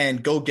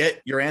 and go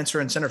get your answer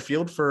in center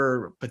field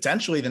for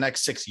potentially the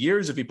next 6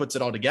 years if he puts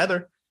it all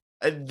together.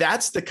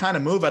 That's the kind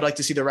of move I'd like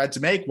to see the Reds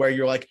make, where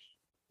you're like,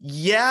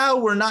 yeah,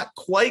 we're not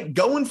quite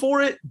going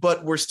for it,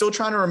 but we're still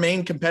trying to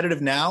remain competitive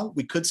now.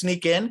 We could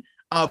sneak in,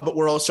 but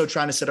we're also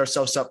trying to set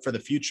ourselves up for the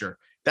future.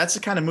 That's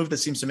the kind of move that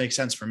seems to make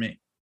sense for me.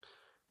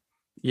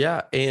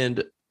 Yeah,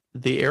 and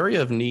the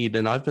area of need,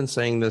 and I've been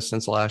saying this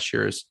since last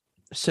year, is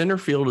center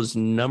field is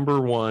number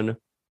one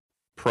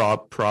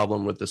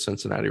problem with the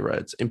Cincinnati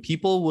Reds. And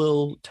people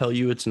will tell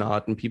you it's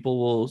not, and people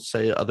will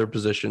say other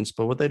positions,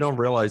 but what they don't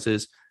realize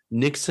is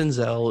Nick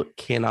Senzel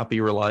cannot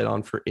be relied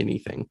on for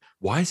anything.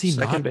 Why is he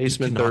second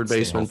baseman, third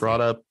baseman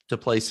brought up to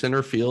play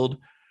center field?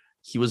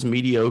 He was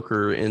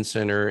mediocre in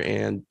center,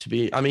 and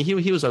he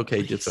was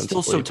okay defensively.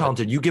 Still so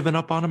talented. You given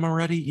up on him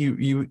already?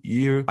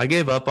 You. I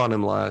gave up on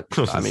him last.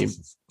 I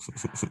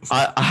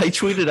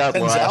tweeted out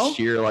Senzel? last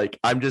year, like,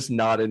 I'm just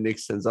not a Nick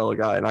Senzel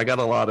guy, and I got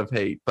a lot of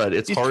hate. But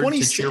it's hard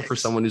 26. to cheer for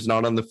someone who's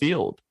not on the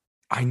field.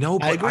 I know,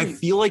 but I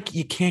feel like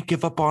you can't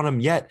give up on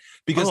him yet,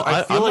 because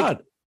I feel like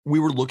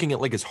we were looking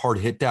at like his hard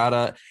hit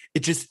data.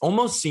 It just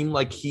almost seemed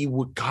like he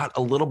got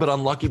a little bit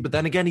unlucky, but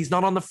then again, he's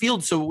not on the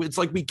field, so it's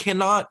like we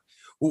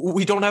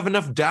don't have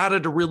enough data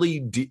to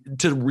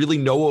really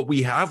know what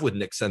we have with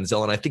Nick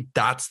Senzel. And I think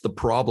that's the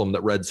problem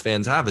that Reds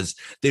fans have, is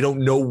they don't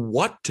know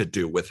what to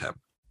do with him.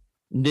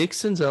 Nick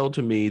Senzel,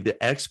 to me,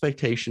 the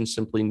expectations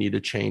simply need to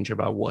change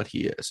about what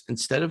he is.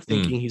 Instead of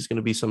thinking he's going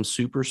to be some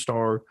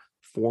superstar,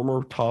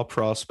 former top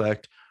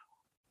prospect,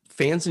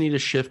 fans need to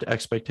shift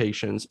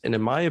expectations. And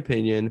in my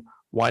opinion,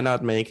 why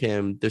not make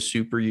him the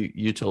super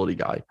utility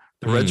guy?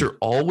 The Reds are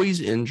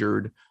always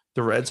injured.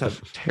 The Reds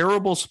have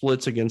terrible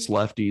splits against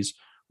lefties.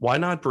 Why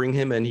not bring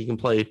him in? He can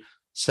play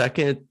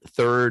second,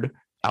 third,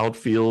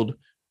 outfield.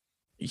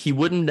 He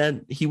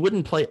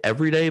wouldn't play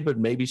every day, but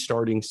maybe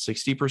starting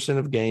 60%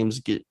 of games,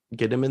 get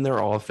him in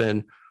there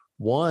often.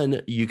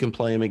 One, you can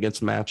play him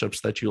against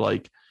matchups that you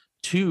like.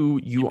 Two,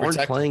 you aren't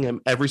playing him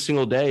every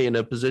single day in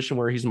a position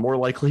where he's more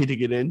likely to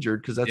get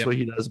injured, because that's what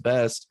he does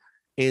best.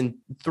 And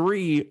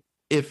three,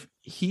 if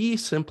he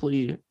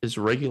simply is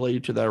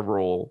regulated to that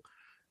role,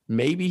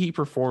 maybe he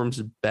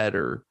performs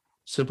better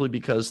simply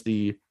because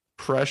the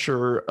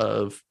pressure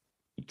of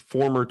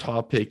former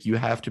top pick, you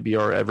have to be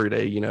our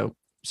everyday,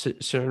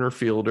 center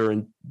fielder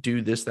and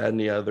do this, that, and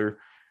the other.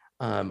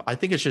 I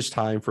think it's just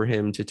time for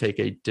him to take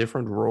a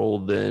different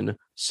role than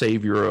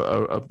savior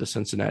of the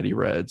Cincinnati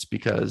Reds,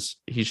 because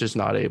he's just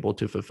not able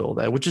to fulfill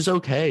that, which is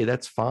okay.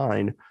 That's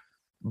fine.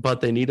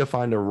 But they need to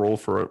find a role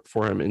for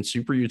him, and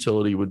super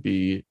utility would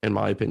be, in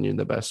my opinion,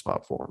 the best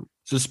spot for him.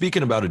 So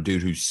speaking about a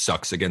dude who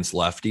sucks against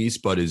lefties,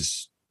 but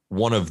is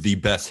one of the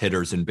best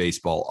hitters in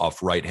baseball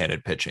off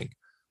right-handed pitching,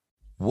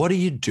 what are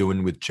you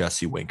doing with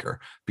Jesse Winker?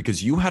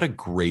 Because you had a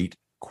great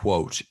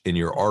quote in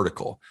your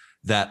article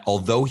that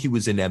although he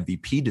was in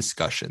MVP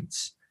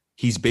discussions,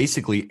 he's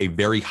basically a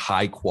very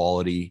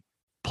high-quality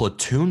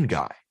platoon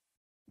guy,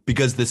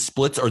 because the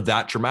splits are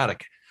that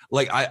dramatic.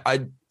 Like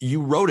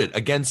you wrote it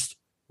against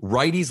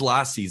righties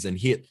last season.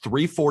 He hit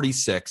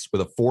 346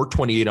 with a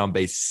 428 on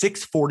base,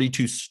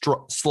 642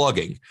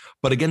 slugging.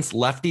 But against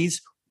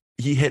lefties,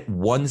 he hit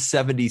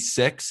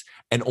 176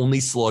 and only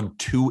slugged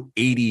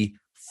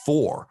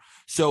 284.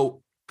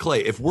 So,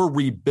 Clay, if we're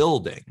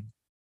rebuilding,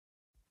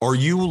 are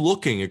you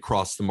looking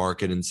across the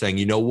market and saying,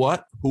 you know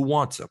what, who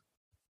wants him?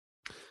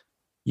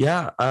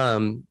 Yeah.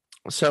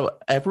 So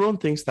everyone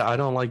thinks that I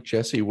don't like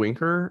Jesse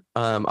Winker.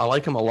 I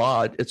like him a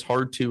lot. It's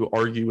hard to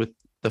argue with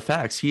the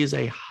facts. He is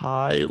a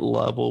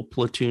high-level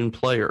platoon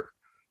player.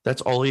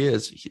 That's all he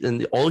is.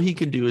 And all he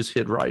can do is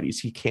hit righties.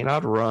 He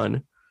cannot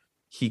run.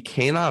 He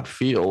cannot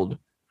field.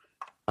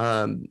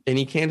 And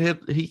he can't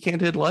hit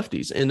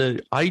lefties. In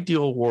an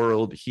ideal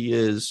world, he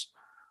is,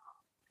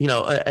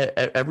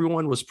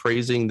 everyone was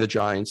praising the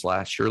Giants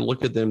last year.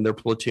 Look at them. They're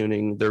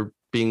platooning. They're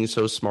being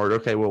so smart.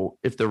 Okay, well,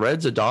 if the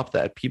Reds adopt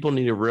that, people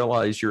need to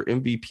realize your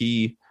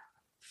MVP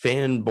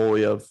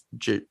fanboy of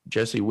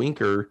Jesse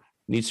Winker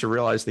needs to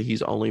realize that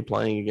he's only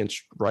playing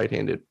against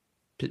right-handed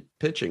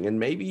pitching. And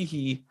maybe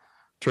he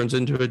turns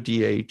into a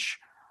DH.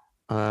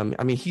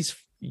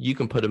 You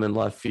can put him in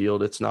left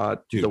field. It's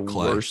not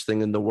worst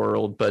thing in the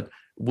world, but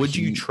would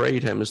you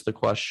trade him is the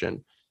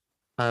question.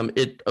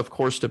 It, of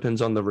course,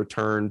 depends on the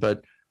return,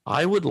 but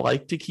I would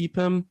like to keep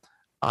him.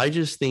 I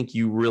just think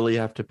you really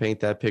have to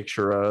paint that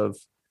picture of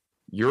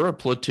you're a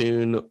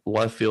platoon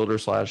left fielder /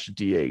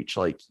 DH.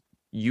 Like,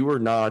 you are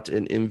not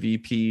an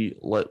MVP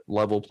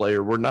level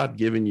player. We're not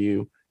giving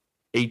you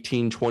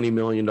 $18-20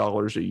 million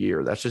a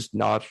year. That's just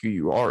not who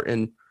you are.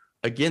 And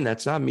again,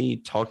 that's not me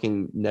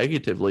talking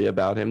negatively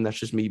about him. That's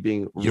just me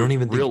being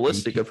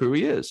realistic of who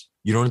he is.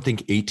 You don't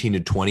think 18 to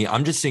 20?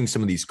 I'm just seeing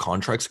some of these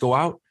contracts go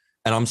out,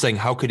 and I'm saying,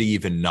 how could he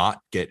even not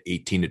get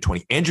 18 to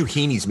 20? Andrew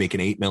Heaney's making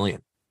 $8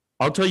 million.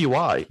 I'll tell you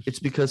why. It's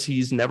because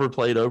he's never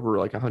played over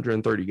like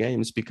 130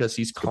 games because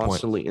he's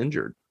constantly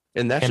injured.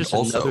 And that's just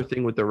another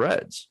thing with the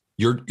Reds.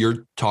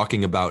 You're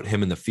talking about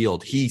him in the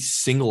field. He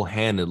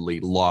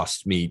single-handedly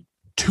lost me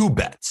 2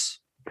 bets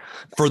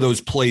for those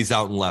plays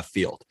out in left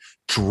field,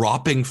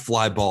 dropping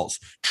fly balls,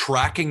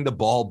 tracking the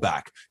ball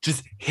back,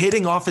 just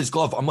hitting off his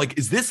glove. I'm like,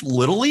 is this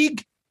Little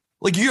League?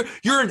 Like,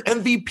 you're an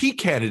MVP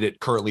candidate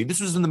currently. This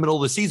was in the middle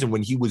of the season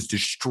when he was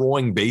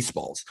destroying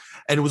baseballs.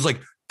 And it was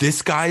like,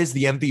 this guy is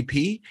the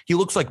MVP. He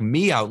looks like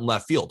me out in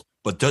left field,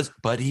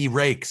 but he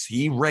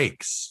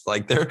rakes.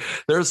 Like, there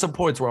are some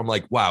points where I'm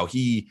like, wow,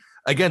 he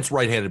against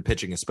right-handed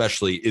pitching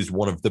especially is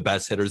one of the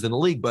best hitters in the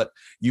league. But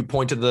you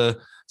point to the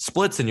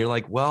splits and you're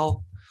like,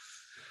 well,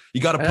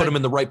 you got to put him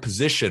in the right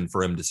position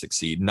for him to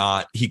succeed.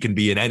 Not he can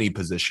be in any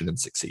position and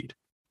succeed.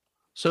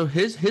 So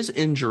his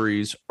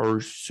injuries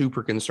are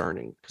super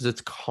concerning because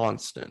it's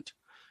constant.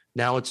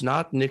 Now, it's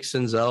not Nick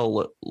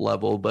Senzel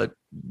level, but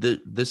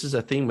this is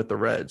a theme with the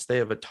Reds. They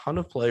have a ton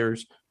of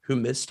players who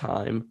miss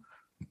time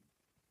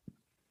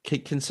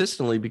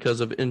consistently because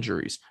of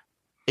injuries.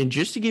 And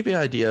just to give you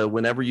an idea,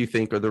 whenever you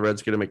think, are the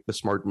Reds going to make the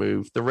smart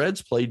move, the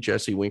Reds played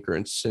Jesse Winker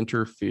in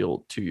center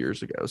field 2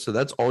 years ago. So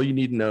that's all you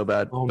need to know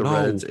about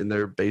Reds in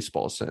their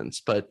baseball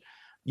sense. But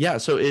yeah,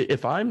 so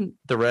if I'm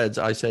the Reds,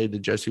 I say to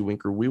Jesse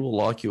Winker, we will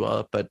lock you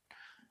up. But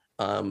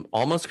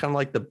almost kind of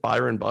like the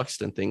Byron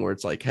Buxton thing where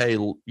it's like, hey,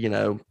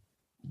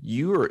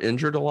 you are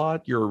injured a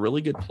lot. You're a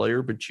really good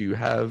player, but you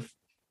have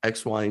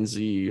X, Y, and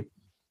Z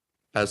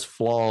as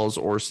flaws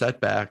or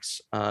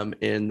setbacks,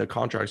 and the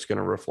contract's going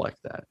to reflect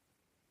that.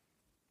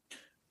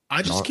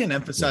 I just can't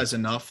emphasize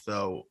enough,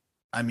 though.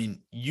 I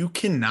mean, you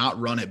cannot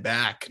run it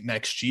back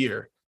next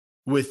year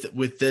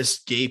with this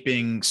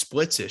gaping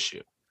splits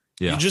issue.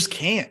 Yeah. You just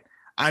can't.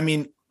 I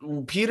mean,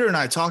 Peter and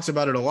I talked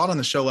about it a lot on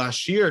the show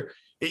last year.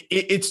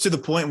 It's to the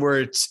point where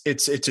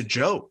it's a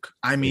joke.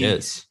 I mean,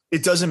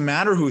 it doesn't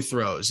matter who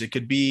throws. It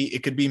could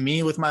be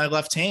me with my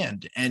left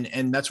hand,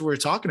 and that's what we're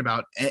talking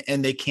about.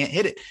 And they can't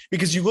hit it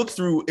because you look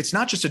through. It's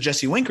not just a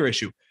Jesse Winker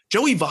issue.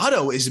 Joey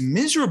Votto is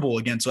miserable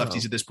against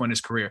lefties at this point in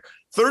his career.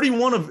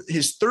 31 of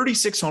his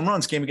 36 home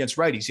runs came against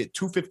righties. He hit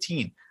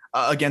 215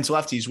 against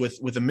lefties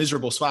with a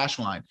miserable slash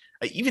line.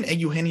 Even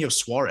Eugenio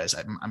Suarez,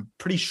 I'm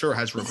pretty sure,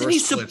 has reverse. Isn't he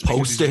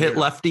supposed to hit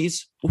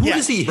lefties? Who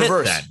does he hit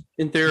then?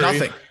 In theory,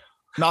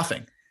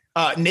 nothing.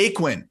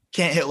 Naquin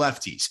can't hit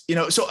lefties.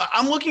 So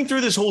I'm looking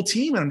through this whole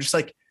team and I'm just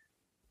like,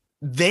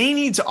 they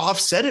need to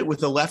offset it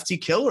with a lefty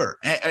killer.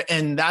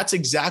 And that's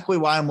exactly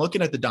why I'm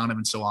looking at the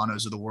Donovan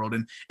Solanos of the world.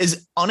 And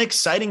as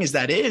unexciting as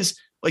that is,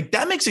 like,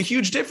 that makes a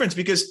huge difference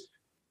because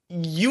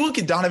you look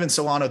at Donovan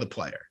Solano, the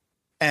player,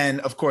 and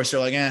of course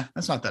you're like,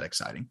 that's not that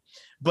exciting.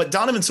 But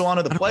Donovan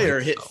Solano, the player,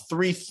 hit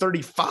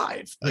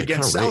 335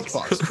 against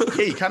Southpaws.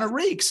 He kind of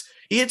rakes.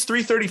 He hits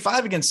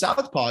 335 against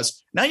Southpaws.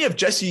 Now you have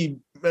Jesse,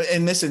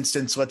 in this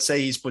instance, let's say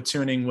he's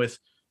platooning with,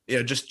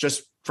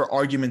 just for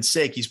argument's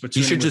sake, he's platooning.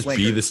 He should just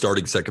be the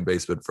starting second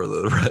baseman for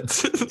the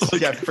Reds.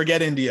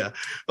 Forget India.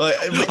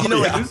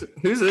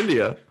 Who's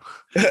India?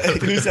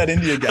 Who's that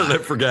India guy? I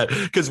forget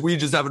because we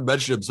just haven't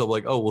mentioned him. So I'm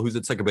like, oh, well, who's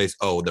at second base?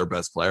 Oh, their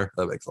best player.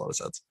 That makes a lot of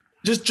sense.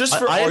 Just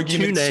for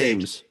argument's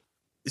sake.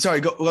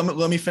 Sorry,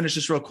 let me finish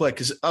this real quick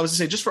because I was going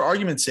to say, just for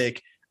argument's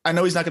sake, I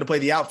know he's not going to play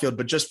the outfield,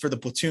 but just for the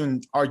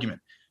platoon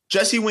argument,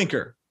 Jesse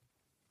Winker,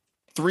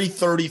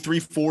 330,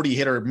 340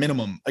 hitter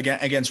minimum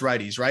against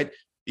righties, right?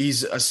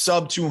 He's a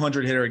sub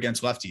 200 hitter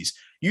against lefties.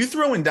 You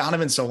throw in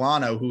Donovan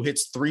Solano, who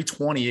hits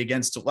 320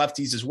 against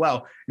lefties as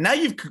well. Now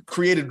you've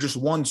created just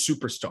one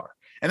superstar.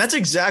 And that's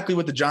exactly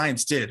what the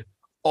Giants did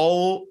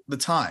all the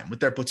time with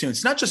their platoons.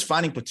 It's not just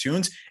finding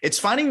platoons, it's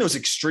finding those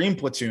extreme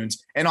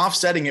platoons and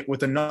offsetting it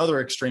with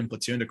another extreme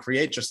platoon to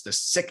create just this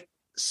sick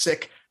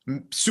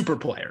super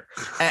player.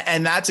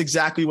 And that's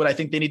exactly what I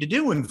think they need to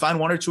do and find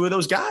one or two of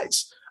those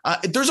guys.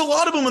 There's a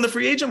lot of them in the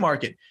free agent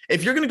market.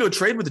 If you're going to go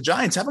trade with the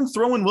Giants, have them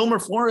throw in Wilmer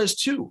Flores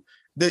too,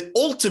 the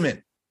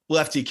ultimate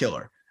lefty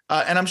killer.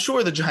 And I'm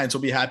sure the Giants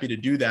will be happy to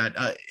do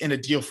that in a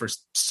deal for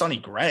Sonny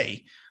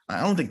Gray.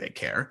 I don't think they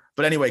care.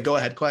 But anyway, go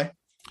ahead, Clay.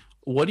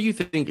 What do you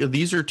think?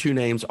 These are two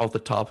names off the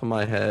top of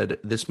my head.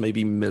 This may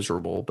be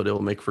miserable, but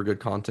it'll make for good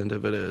content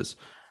if it is.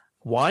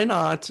 Why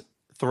not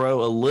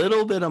throw a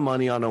little bit of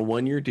money on a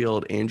 1-year deal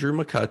at Andrew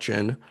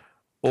McCutchen,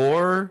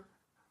 or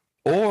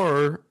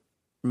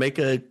make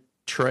a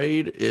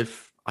trade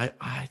if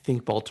I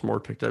think Baltimore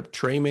picked up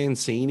Trey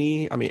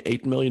Mancini. I mean,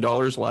 $8 million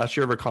last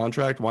year of a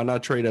contract. Why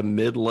not trade a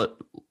mid-level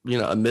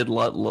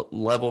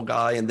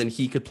guy, and then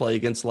he could play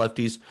against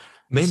lefties?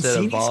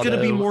 Mancini's going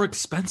to be more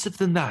expensive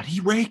than that. He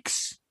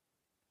rakes.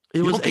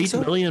 It was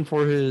 $8 million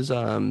for his.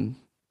 I'm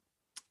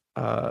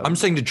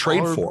saying to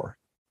trade for.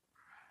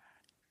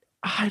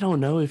 I don't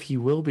know if he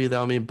will be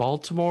though. I mean,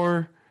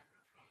 Baltimore.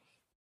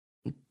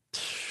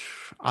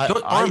 I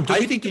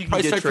think the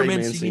price tag for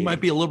Mancini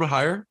might be a little bit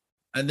higher.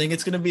 I think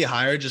it's going to be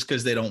higher just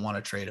because they don't want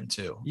to trade him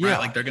too. Yeah, right?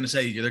 Like they're going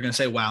to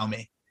say, "Wow,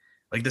 me."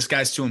 Like this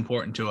guy's too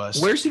important to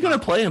us. Where's he going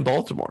to play in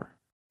Baltimore?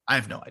 I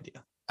have no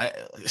idea.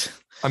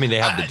 I mean, they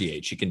have the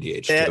DH. He can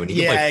DH too. And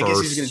he can play first. I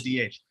guess he's going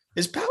to DH.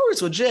 His power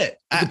is legit.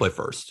 He can play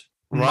first.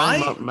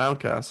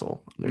 Mountcastle.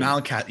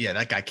 Yeah,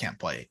 that guy can't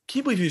play. Can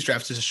you believe he was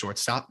drafted as a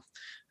shortstop?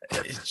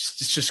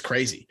 It's just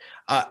crazy.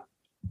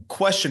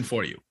 Question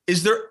for you.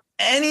 Is there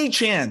any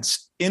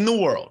chance in the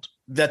world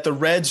that the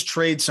Reds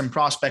trade some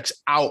prospects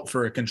out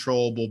for a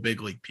controllable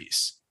big league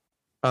piece?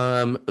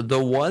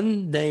 The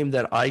one name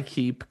that I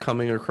keep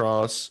coming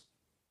across,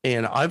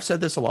 and I've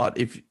said this a lot,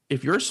 if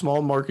you're a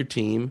small market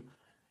team,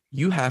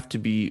 you have to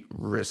be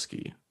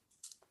risky.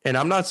 And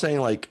I'm not saying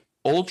like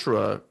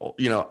ultra,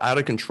 out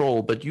of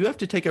control, but you have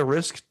to take a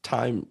risk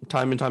time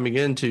and time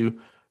again to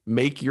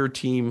make your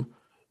team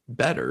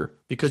better,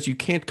 because you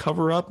can't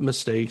cover up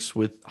mistakes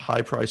with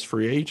high price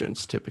free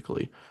agents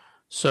typically.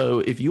 So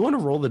if you want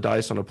to roll the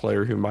dice on a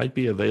player who might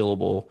be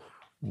available,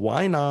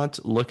 why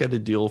not look at a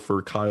deal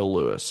for Kyle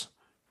Lewis?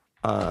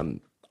 I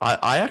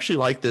actually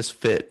like this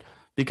fit,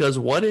 because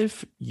what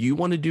if you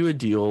want to do a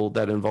deal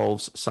that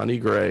involves Sonny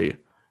Gray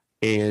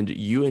and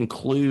you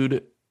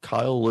include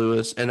Kyle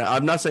Lewis, and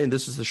I'm not saying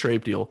this is the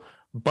Schrape deal,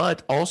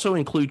 but also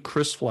include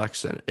Chris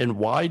Flexen. And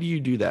why do you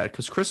do that?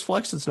 Because Chris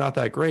Flexen's not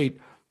that great,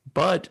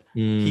 but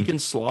he can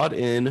slot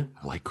in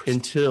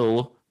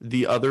until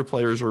the other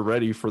players are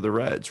ready for the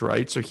Reds,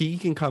 right? So he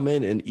can come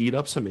in and eat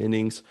up some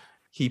innings.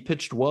 He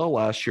pitched well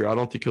last year. I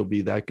don't think he'll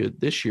be that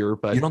good this year,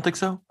 but you don't think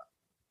so?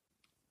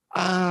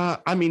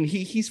 I mean,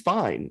 he's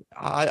fine.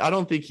 I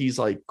don't think he's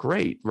like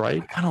great,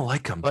 right? I kind of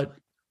like him, but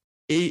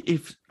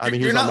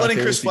you're not letting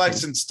Chris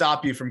Flexen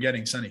stop you from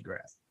getting Sonny Gray,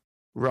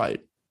 right?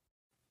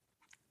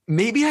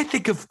 Maybe I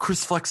think of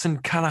Chris Flexen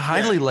kind of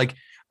highly. Yeah. Like,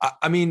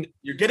 I mean,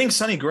 you're getting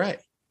Sonny Gray.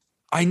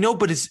 I know,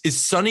 but is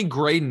Sonny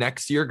Gray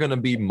next year going to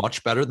be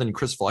much better than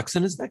Chris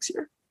Flexen is next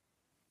year?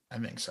 I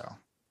think so.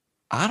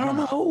 I don't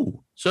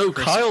know. So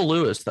Kyle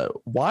Lewis,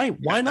 though, why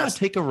not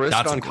take a risk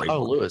on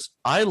Kyle Lewis?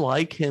 I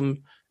like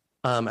him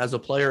as a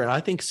player, and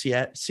I think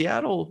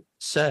Seattle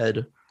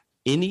said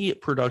any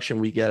production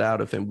we get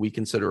out of him, we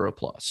consider a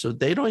plus. So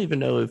they don't even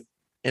know if,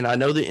 and I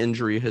know the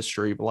injury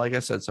history, but like I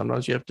said,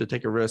 sometimes you have to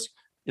take a risk,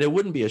 and it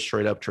wouldn't be a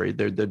straight up trade.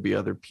 There'd be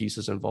other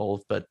pieces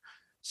involved, but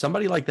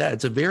somebody like that,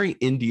 it's a very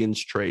Indians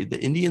trade.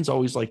 The Indians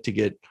always like to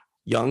get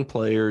young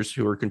players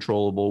who are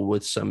controllable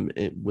with some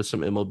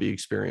MLB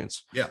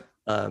experience. Yeah.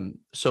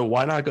 So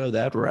why not go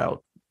that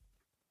route?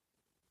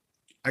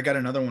 I got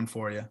another one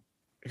for you,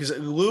 because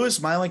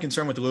Lewis, my only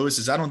concern with Lewis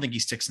is I don't think he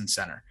sticks in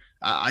center.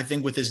 I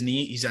think with his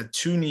knee, he's had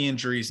 2 knee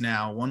injuries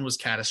now. One was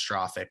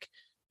catastrophic.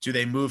 Do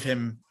they move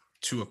him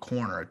to a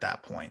corner at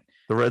that point?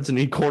 The Reds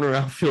need corner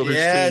outfielders.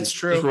 Yeah, it's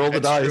true. Just roll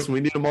the dice. True. We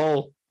need them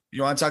all.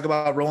 You want to talk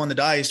about rolling the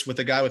dice with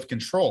a guy with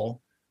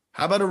control?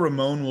 How about a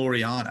Ramon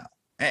Laureano?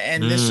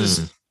 And this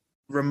is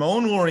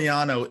Ramon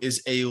Laureano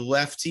is a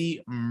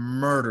lefty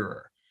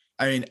murderer.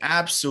 I mean,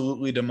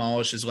 absolutely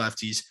demolishes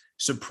lefties.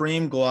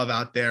 Supreme glove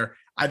out there.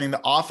 I think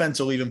the offense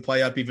will even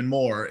play up even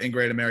more in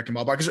Great American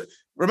Ballpark. Because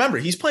remember,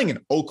 he's playing in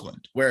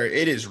Oakland, where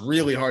it is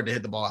really hard to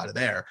hit the ball out of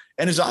there.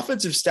 And his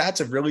offensive stats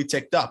have really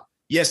ticked up.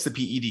 Yes, the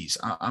PEDs,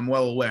 I'm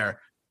well aware.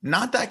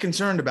 Not that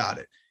concerned about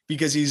it,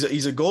 because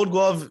he's a Gold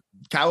Glove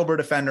caliber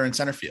defender in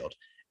center field.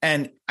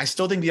 And I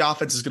still think the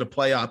offense is going to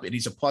play up, and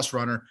he's a plus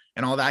runner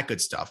and all that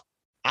good stuff.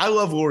 I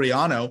love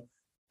Laureano.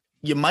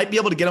 You might be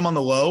able to get him on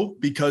the low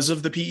because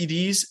of the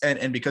PEDs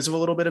and because of a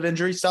little bit of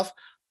injury stuff.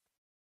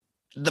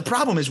 The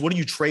problem is, what are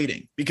you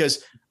trading?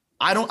 Because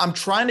I'm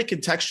trying to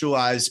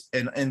contextualize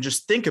and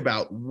just think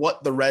about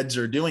what the Reds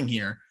are doing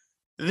here.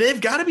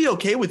 They've got to be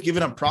okay with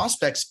giving up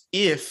prospects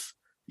if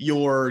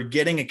you're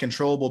getting a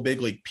controllable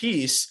big league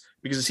piece,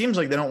 because it seems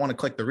like they don't want to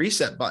click the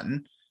reset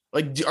button.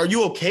 Like, are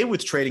you okay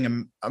with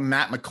trading a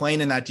Matt McClain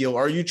in that deal?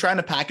 Or are you trying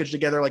to package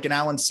together like an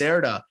Alan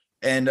Cerda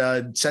and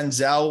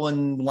Senzel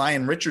and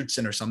Lyon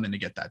Richardson or something to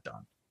get that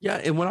done? Yeah.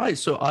 And I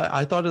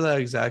thought of that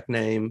exact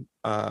name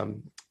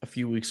a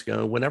few weeks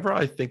ago. Whenever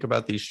I think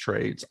about these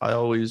trades, I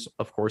always,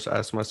 of course,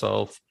 ask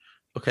myself,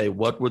 okay,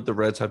 what would the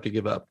Reds have to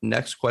give up?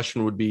 Next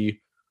question would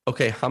be,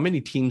 okay, how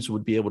many teams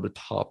would be able to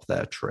top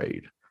that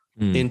trade?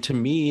 And to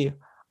me,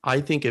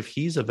 I think if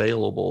he's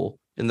available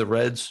in the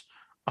Reds,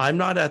 I'm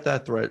not at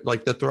that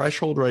like the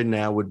threshold right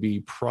now would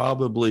be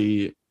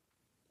probably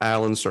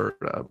Alan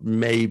Cerda,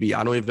 maybe.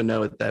 I don't even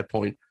know at that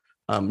point,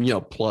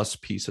 plus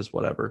pieces,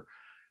 whatever.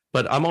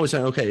 But I'm always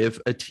saying, okay, if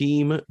a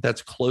team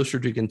that's closer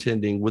to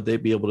contending, would they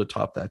be able to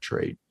top that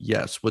trade?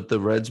 Yes. Would the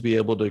Reds be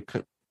able to,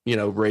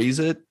 raise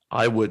it?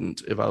 I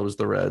wouldn't if I was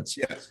the Reds.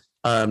 Yes.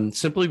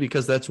 Simply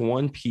because that's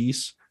one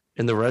piece,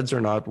 and the Reds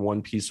are not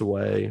one piece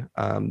away.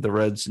 The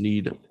Reds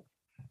need,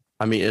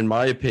 in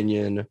my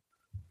opinion,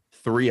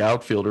 3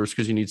 outfielders,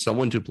 because you need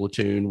someone to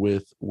platoon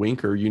with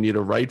Winker. You need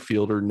a right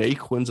fielder.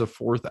 Naquin's a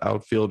 4th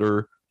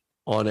outfielder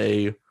on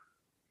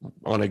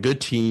a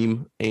good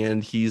team,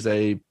 and he's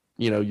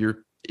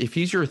if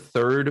he's your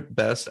 3rd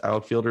best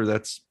outfielder,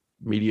 that's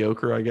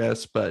mediocre, I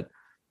guess. But,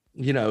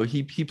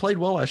 he played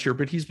well last year,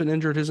 but he's been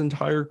injured his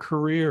entire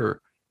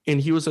career. And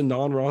he was a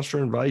non-roster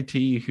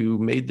invitee who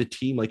made the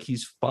team. Like,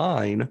 he's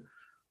fine.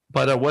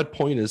 But at what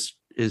point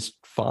is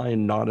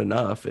fine not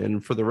enough?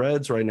 And for the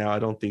Reds right now, I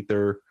don't think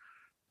they're,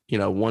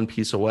 one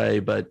piece away.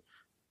 But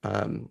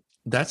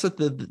that's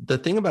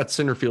the thing about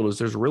center field is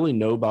there's really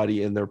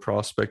nobody in their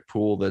prospect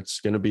pool that's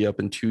going to be up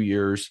in 2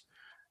 years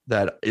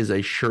that is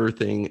a sure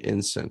thing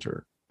in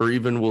center, or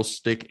even will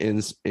stick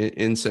in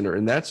center.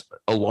 And that's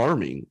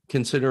alarming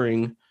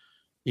considering,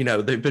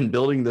 they've been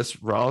building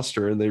this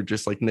roster and they're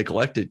just like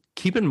neglected.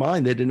 Keep in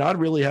mind, they did not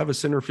really have a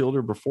center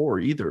fielder before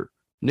either.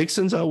 Nick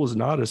Senzel was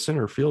not a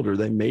center fielder.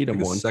 They made him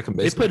one. Second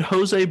baseman. They put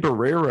Jose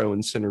Barrero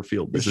in center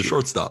field. He's a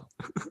shortstop.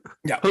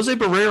 Yeah. Jose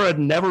Barrero had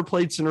never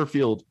played center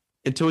field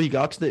until he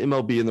got to the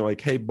MLB, and they're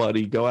like, hey,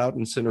 buddy, go out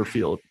in center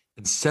field.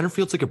 And center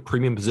field's like a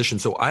premium position.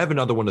 So I have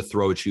another one to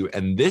throw at you.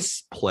 And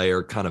this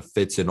player kind of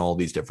fits in all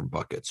these different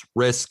buckets.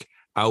 Risk,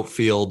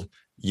 outfield,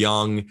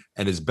 young,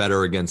 and is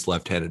better against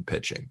left-handed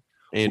pitching.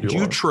 And would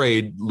you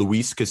trade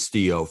Luis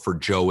Castillo for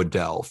Jo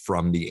Adell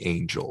from the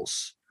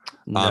Angels?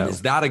 No.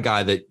 Is that a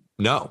guy that,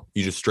 no,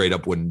 you just straight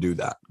up wouldn't do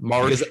that?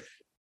 Marsh?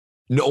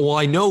 No, well,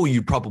 I know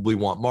you'd probably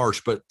want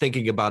Marsh, but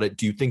thinking about it,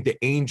 do you think the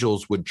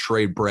Angels would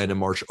trade Brandon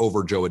Marsh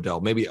over Jo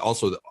Adell? Maybe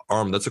also,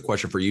 that's a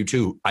question for you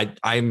too.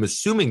 I'm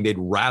assuming they'd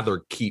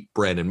rather keep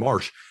Brandon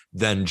Marsh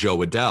than Jo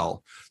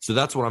Adell. So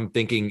that's what I'm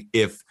thinking.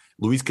 If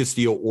Luis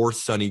Castillo or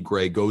Sonny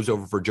Gray goes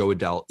over for Jo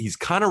Adell, he's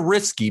kind of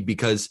risky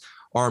because,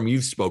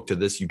 you've spoke to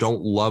this. You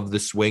don't love the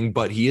swing,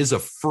 but he is a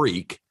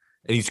freak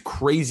and he's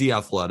crazy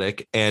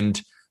athletic.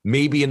 And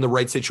maybe in the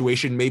right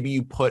situation, maybe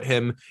you put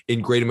him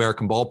in Great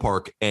American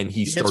Ballpark and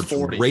he starts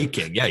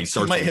raking. Yeah, he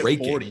starts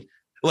raking. 40.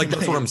 Like,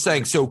 that's what I'm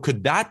saying. So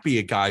could that be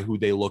a guy who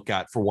they look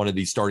at for one of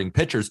these starting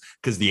pitchers?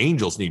 Because the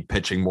Angels need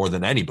pitching more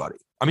than anybody.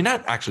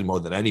 Not actually more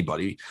than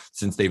anybody,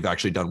 since they've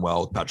actually done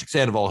well with Patrick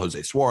Sandoval, Jose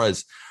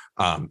Suarez,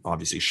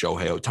 obviously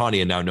Shohei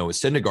Ohtani, and now Noah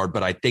Syndergaard.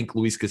 But I think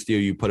Luis Castillo,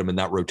 you put him in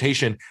that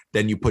rotation,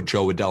 then you put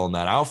Jo Adell in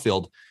that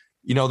outfield.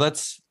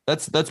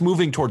 That's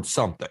moving towards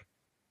something.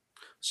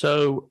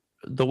 So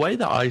the way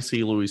that I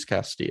see Luis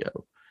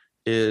Castillo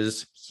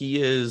is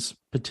he is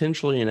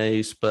potentially an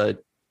ace,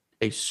 but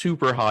a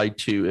super high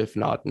 2, if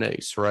not an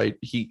ace, right?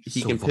 He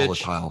so can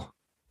volatile. Pitch.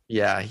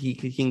 Yeah, he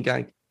can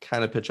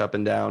kind of pitch up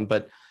and down.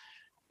 But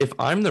if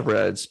I'm the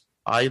Reds,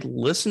 I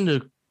listen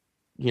to,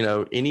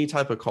 any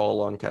type of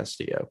call on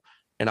Castillo,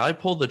 and I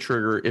pull the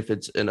trigger if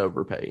it's an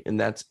overpay, and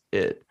that's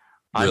it.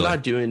 Really? I'm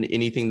not doing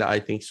anything that I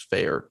think is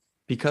fair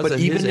because but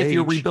even if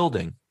you're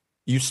rebuilding,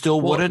 you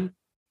still wouldn't.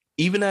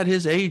 Even at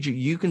his age,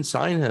 you can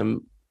sign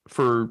him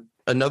for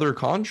another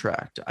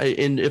contract.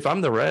 And if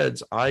I'm the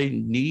Reds,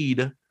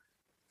 in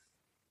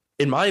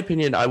my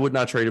opinion, I would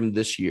not trade him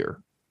this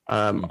year.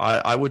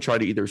 I would try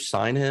to either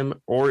sign him,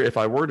 or if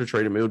I were to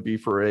trade him, it would be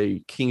for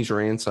a king's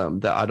ransom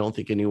that I don't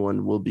think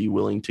anyone will be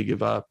willing to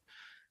give up.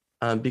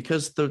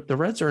 Because the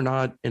Reds are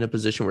not in a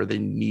position where they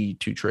need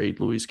to trade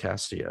Luis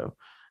Castillo.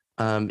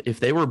 If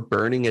they were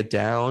burning it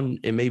down,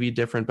 it may be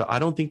different, but I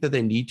don't think that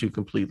they need to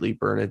completely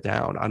burn it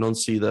down. I don't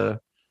see the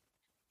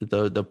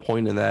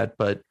point in that,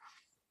 but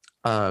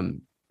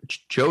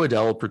Jo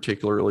Adell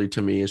particularly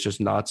to me is just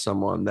not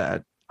someone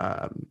that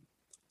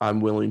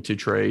I'm willing to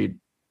trade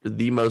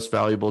the most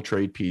valuable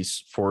trade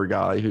piece for a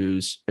guy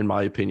who's, in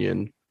my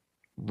opinion,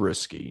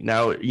 risky.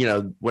 Now,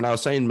 when I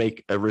was saying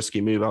make a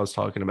risky move, I was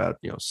talking about,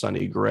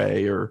 Sonny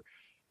Gray or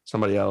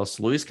somebody else.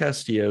 Luis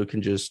Castillo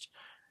can just,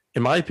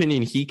 in my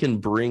opinion, he can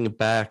bring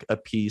back a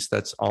piece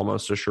that's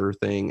almost a sure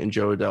thing, and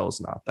Jo Adell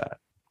is not that.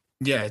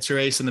 Yeah, it's your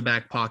ace in the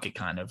back pocket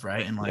kind of,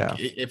 right? And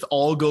if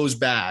all goes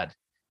bad,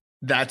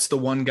 that's the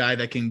one guy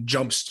that can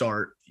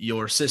jumpstart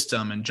your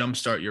system and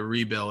jumpstart your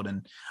rebuild.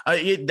 And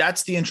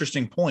that's the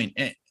interesting point.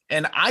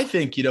 And I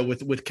think,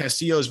 with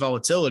Castillo's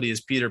volatility,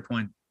 as Peter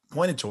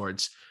pointed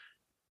towards,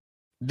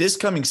 this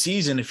coming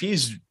season, if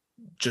he's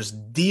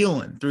just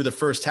dealing through the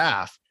first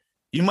half,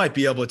 you might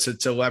be able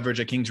to leverage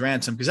a king's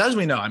ransom. Because as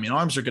we know,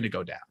 arms are going to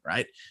go down,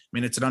 right?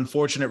 It's an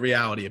unfortunate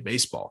reality of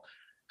baseball.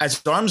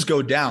 As arms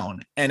go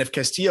down, and if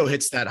Castillo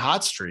hits that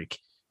hot streak,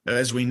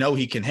 as we know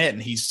he can hit,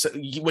 and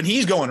when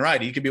he's going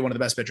right, he could be one of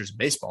the best pitchers in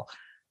baseball.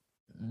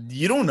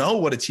 You don't know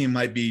what a team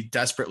might be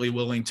desperately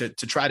willing to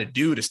try to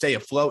do to stay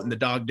afloat in the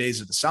dog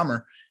days of the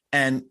summer,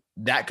 and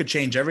that could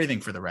change everything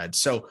for the Reds.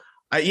 So,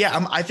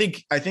 I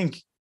think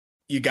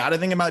you got to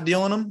think about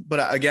dealing him.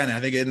 But again, I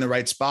think in the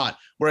right spot.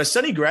 Whereas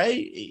Sonny Gray,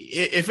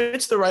 if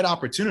it's the right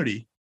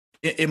opportunity,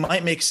 it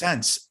might make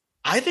sense.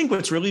 I think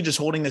what's really just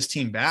holding this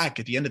team back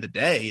at the end of the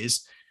day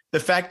is the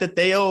fact that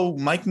they owe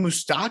Mike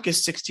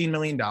Moustakas $16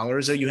 million,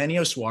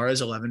 Eugenio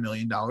Suarez $11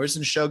 million, and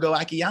Shogo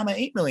Akiyama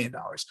 $8 million.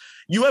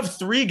 You have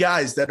three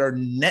guys that are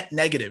net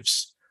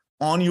negatives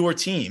on your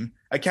team,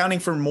 accounting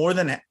for more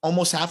than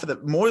almost half of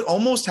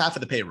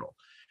the payroll.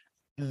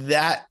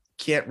 That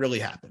can't really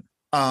happen.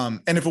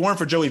 And if it weren't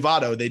for Joey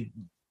Votto, they'd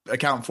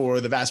account for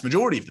the vast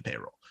majority of the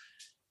payroll.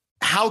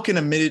 How can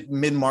a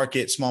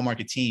mid-market, small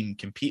market team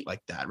compete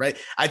like that, right?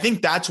 I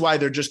think that's why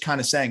they're just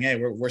kind of saying, hey,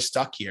 we're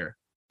stuck here,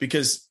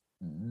 because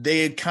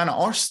they kind of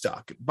are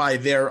stuck by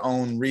their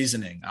own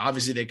reasoning.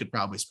 Obviously, they could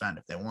probably spend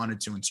if they wanted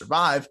to and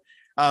survive,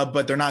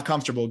 but they're not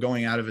comfortable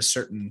going out of a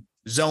certain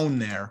zone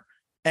there.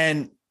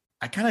 And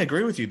I kind of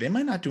agree with you. They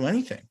might not do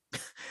anything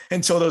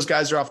until those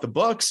guys are off the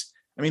books.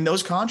 I mean,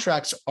 those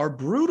contracts are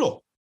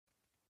brutal.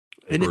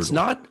 And it's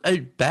not a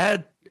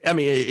bad, I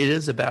mean, it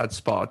is a bad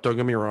spot. Don't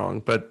get me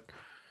wrong. But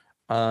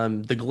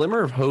the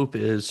glimmer of hope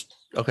is,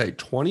 okay,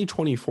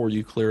 2024,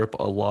 you clear up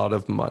a lot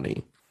of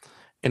money.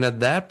 And at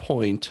that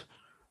point,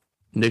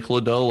 Nick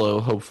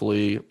Lodolo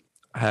hopefully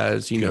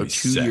has, 2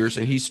 years,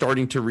 and he's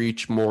starting to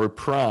reach more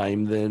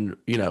prime than,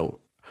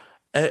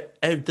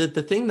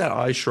 the thing that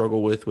I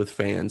struggle with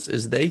fans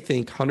is they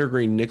think Hunter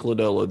Green, Nick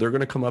Lodolo, they're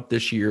going to come up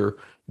this year.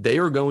 They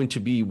are going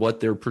to be what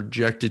they're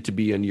projected to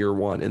be in year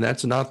one. And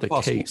that's not the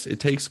case. It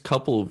takes a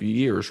couple of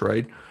years,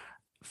 right?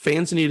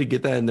 Fans need to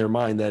get that in their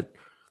mind that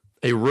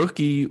a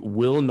rookie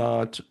will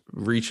not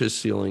reach his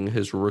ceiling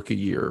his rookie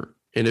year.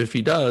 And if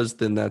he does,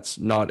 then that's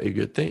not a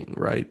good thing,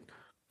 right?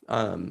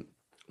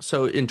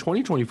 So in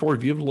 2024,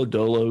 if you have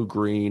Lodolo,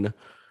 Green,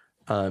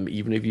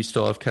 even if you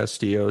still have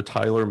Castillo,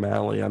 Tyler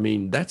Mahle, I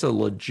mean, that's a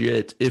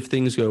legit, if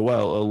things go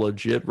well, a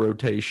legit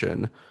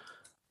rotation.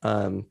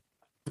 And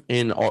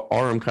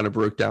Aram kind of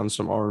broke down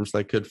some arms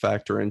that could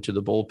factor into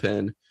the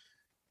bullpen.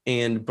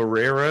 And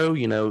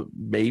Barrero,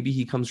 maybe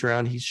he comes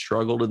around. He's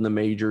struggled in the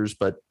majors,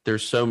 but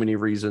there's so many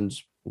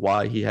reasons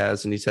why he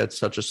has, and he's had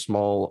such a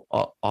small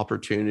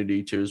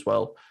opportunity to as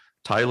well.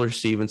 Tyler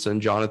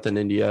Stevenson, Jonathan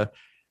India.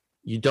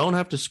 You don't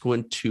have to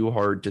squint too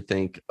hard to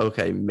think,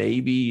 okay,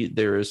 maybe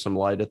there is some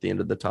light at the end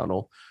of the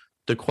tunnel.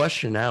 The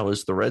question now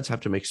is the Reds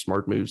have to make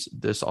smart moves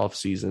this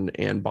offseason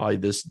and by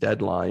this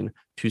deadline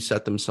to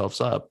set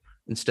themselves up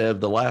instead of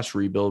the last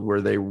rebuild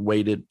where they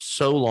waited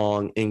so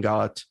long and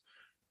got,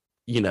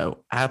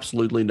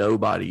 absolutely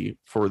nobody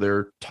for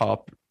their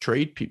top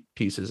trade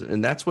pieces.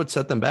 And that's what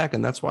set them back.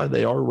 And that's why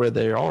they are where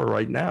they are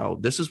right now.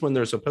 This is when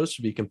they're supposed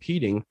to be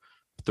competing.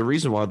 But the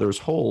reason why there's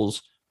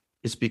holes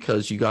is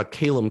because you got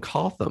Caleb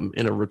Cotham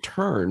in a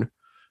return,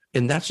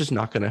 and that's just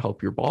not going to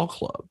help your ball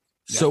club.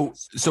 So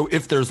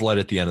if there's light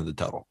at the end of the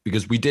tunnel,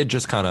 because we did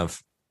just kind of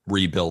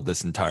rebuild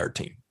this entire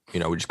team, we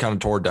just kind of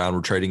tore it down.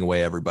 We're trading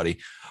away everybody.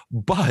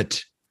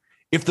 But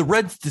if the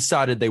Reds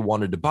decided they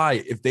wanted to buy,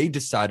 if they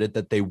decided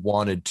that they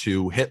wanted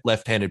to hit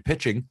left-handed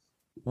pitching,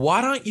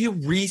 why don't you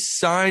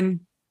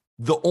re-sign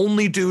the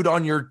only dude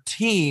on your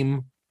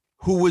team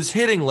who was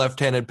hitting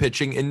left-handed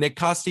pitching in Nick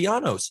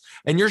Castellanos?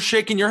 And you're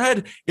shaking your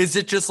head. Is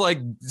it just like,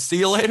 see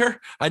you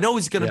later? I know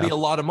he's going to be a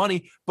lot of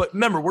money, but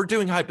remember, we're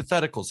doing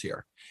hypotheticals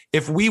here.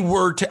 If we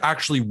were to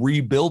actually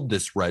rebuild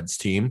this Reds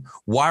team,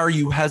 why are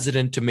you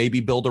hesitant to maybe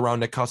build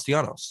around Nick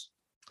Castellanos?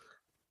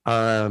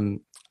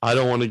 I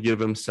don't want to give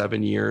him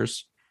 7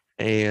 years,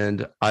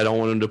 and I don't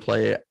want him to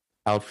play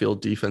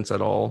outfield defense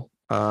at all.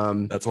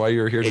 That's why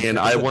you're here. And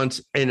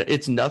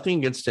it's nothing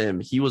against him.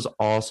 He was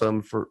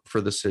awesome for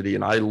the city,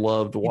 and I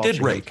loved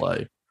watching him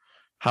play.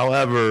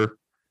 However,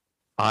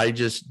 I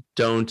just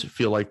don't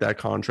feel like that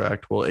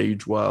contract will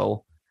age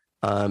well.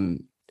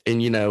 And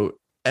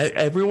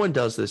everyone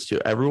does this too.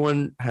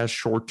 Everyone has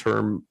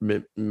short-term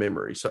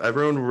memory. So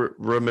everyone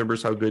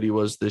remembers how good he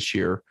was this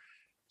year.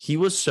 He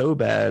was so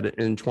bad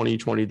in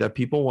 2020 that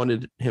people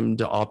wanted him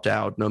to opt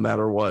out no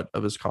matter what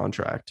of his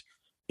contract.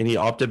 And he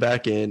opted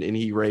back in and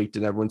he raked,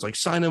 and everyone's like,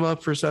 sign him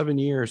up for 7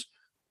 years.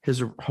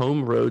 His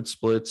home road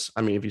splits,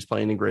 I mean, if he's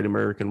playing in Great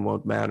American,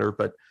 won't matter.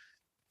 But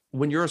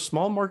when you're a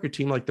small market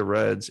team like the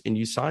Reds and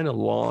you sign a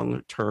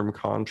long-term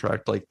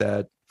contract like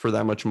that for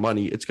that much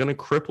money, it's going to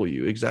cripple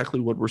you. Exactly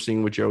what we're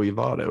seeing with Joey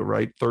Votto,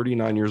 right?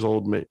 39 years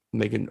old,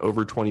 making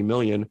over $20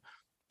 million.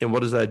 And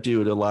what does that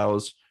do? It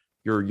allows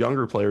your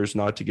younger players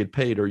not to get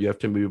paid, or you have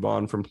to move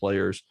on from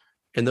players.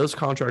 And those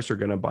contracts are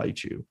going to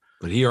bite you.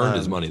 But he earned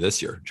his money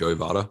this year, Joey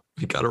Votto.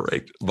 He got it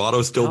raked.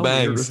 Votto still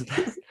bangs.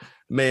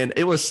 Man,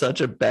 it was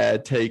such a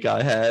bad take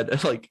I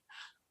had. Like,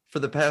 for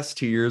the past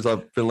 2 years,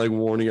 I've been like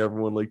warning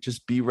everyone, like,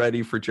 just be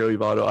ready for Joey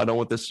Votto. I don't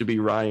want this to be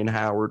Ryan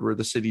Howard, where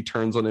the city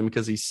turns on him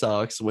because he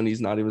sucks when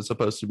he's not even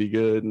supposed to be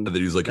good. And then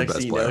he's like your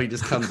best player. He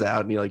just comes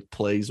out and he like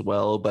plays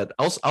well. But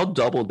I'll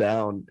double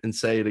down and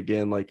say it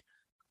again. Like,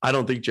 I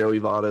don't think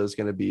Joey Votto is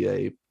going to be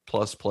a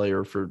plus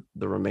player for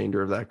the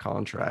remainder of that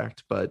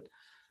contract. But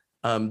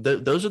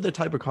those are the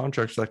type of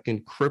contracts that can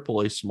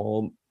cripple a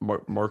small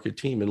market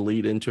team and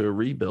lead into a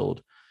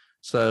rebuild.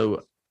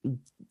 So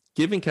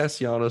giving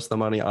Castellanos the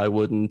money, I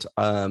wouldn't.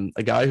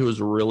 A guy who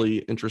was really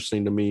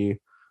interesting to me,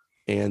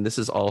 and this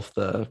is off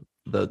the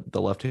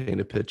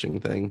left-handed pitching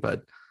thing,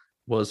 but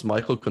was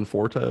Michael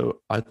Conforto.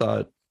 I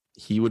thought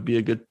he would be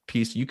a good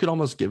piece. You could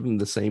almost give him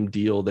the same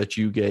deal that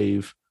you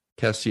gave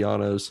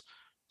Castellanos,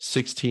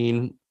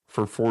 16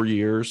 for 4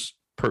 years,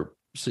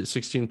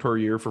 16 per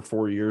year for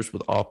 4 years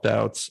with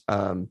opt-outs.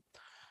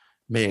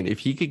 Man, if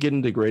he could get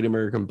into Great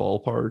American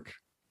Ballpark,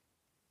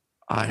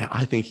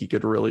 I think he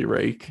could really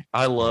rake.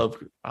 I love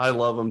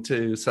him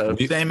too. So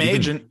same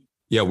agent.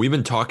 Yeah, we've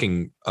been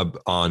talking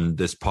on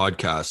this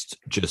podcast,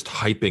 just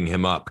hyping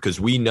him up because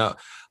we know,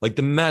 like,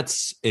 the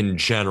Mets in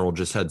general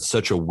just had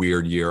such a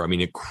weird year. I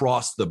mean,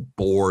 across the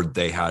board,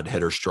 they had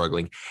hitters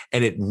struggling,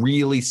 and it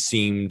really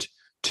seemed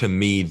to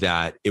me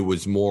that it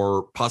was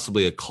more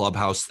possibly a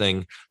clubhouse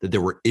thing, that there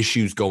were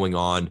issues going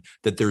on,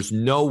 that there's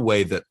no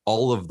way that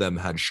all of them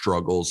had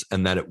struggles,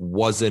 and that it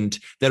was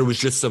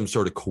just some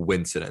sort of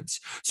coincidence.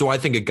 So I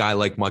think a guy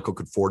like Michael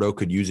Conforto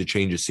could use a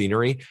change of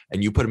scenery,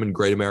 and you put him in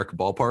Great American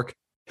Ballpark,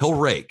 he'll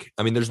rake.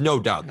 I mean, there's no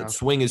doubt that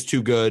swing is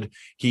too good.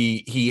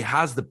 He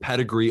has the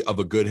pedigree of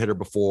a good hitter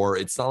before.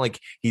 It's not like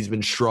he's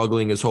been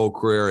struggling his whole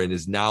career and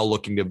is now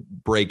looking to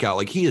break out.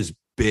 Like, he has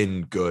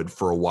been good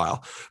for a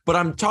while. But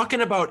I'm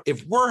talking about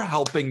if we're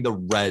helping the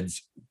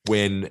Reds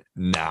win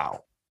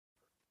now.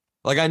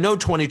 Like, I know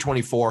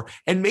 2024,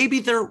 and maybe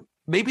there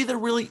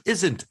really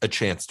isn't a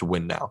chance to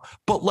win now,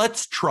 but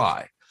let's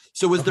try.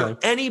 So is there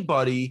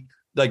anybody,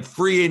 like,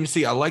 free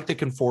agency? I like the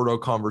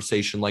Conforto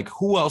conversation. Like,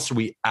 who else are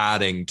we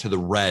adding to the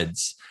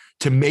Reds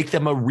to make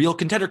them a real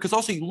contender? Because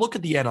also, you look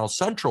at the NL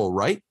Central,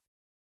 right?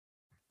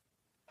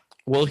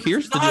 Well,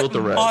 here's the deal with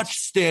the Reds. Not much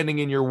standing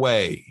in your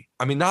way.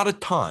 I mean, not a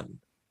ton.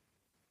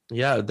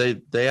 Yeah,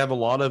 they have a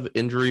lot of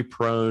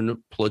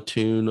injury-prone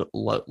platoon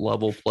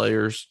level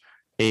players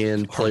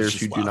and players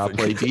who do not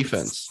play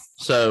defense.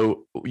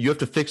 So you have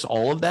to fix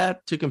all of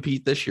that to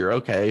compete this year.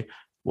 Okay,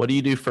 what do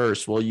you do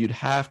first? Well, you'd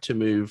have to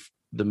move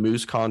the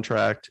Moose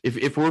contract.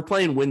 If we're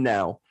playing win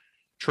now,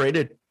 trade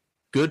a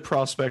good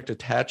prospect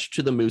attached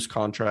to the Moose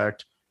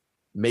contract.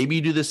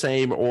 Maybe do the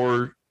same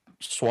or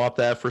swap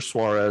that for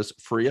Suarez,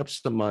 free up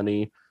some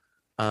money,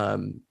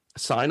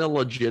 sign a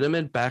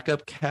legitimate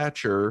backup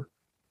catcher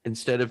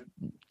instead of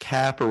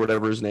Cap or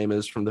whatever his name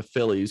is from the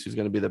Phillies, who's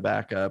going to be the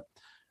backup.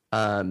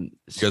 You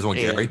guys want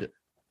Gary?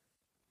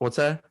 What's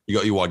that?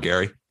 You want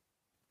Gary?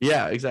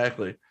 Yeah,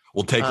 exactly.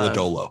 We'll take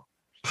Lodolo.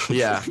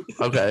 Yeah.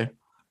 Okay.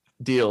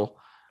 Deal.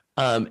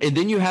 And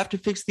then you have to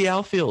fix the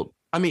outfield.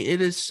 I mean,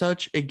 it is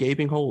such a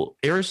gaping hole.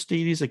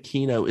 Aristides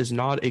Aquino is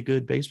not a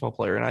good baseball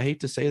player, and I hate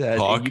to say that.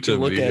 Talk to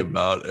me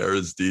about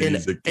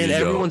Aristides Aquino. And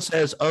everyone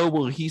says, oh,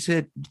 well, he's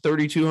hit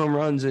 32 home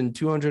runs and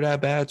 200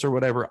 at-bats or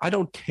whatever. I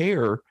don't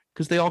care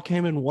because they all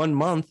came in 1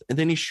 month, and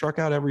then he struck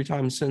out every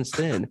time since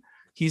then.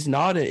 He's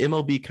not an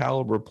MLB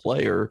caliber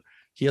player.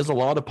 He has a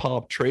lot of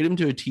pop. Trade him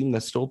to a team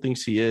that still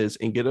thinks he is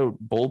and get a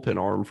bullpen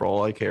arm for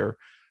all I care.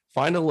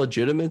 Find a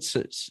legitimate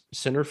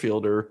center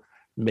fielder.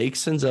 Make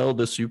Senzel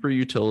the super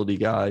utility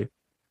guy.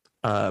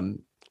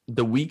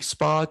 The weak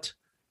spot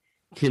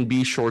can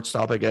be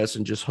shortstop, I guess,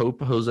 and just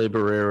hope Jose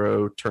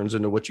Barrero turns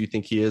into what you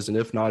think he is. And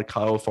if not,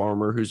 Kyle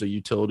Farmer, who's a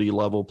utility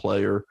level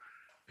player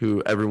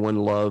who everyone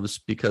loves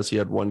because he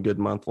had one good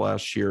month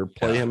last year.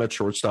 Play him at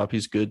shortstop.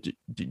 He's good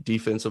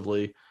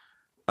defensively.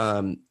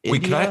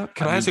 Wait, can I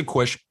ask a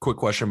quick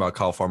question about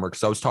Kyle Farmer?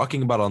 Because I was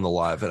talking about on the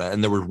live,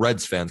 and there were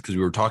Reds fans because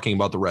we were talking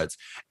about the Reds,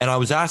 and I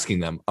was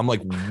asking them, I'm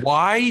like,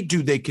 why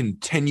do they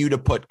continue to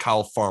put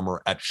Kyle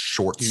Farmer at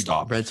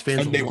shortstop? Dude, Reds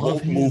fans and they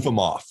won't move him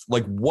off.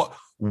 Like,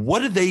 what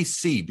do they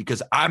see?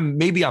 Because I'm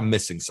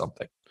missing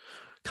something.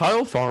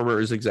 Kyle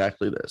Farmer is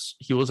exactly this.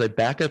 He was a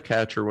backup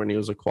catcher when he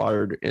was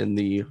acquired in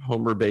the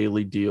Homer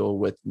Bailey deal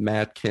with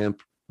Matt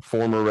Kemp,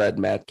 former Red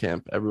Matt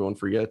Kemp. Everyone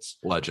forgets.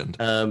 Legend.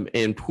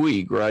 And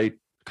Puig, right?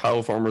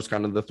 Kyle Farmer's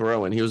kind of the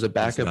throw in. He was a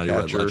backup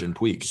catcher. Legend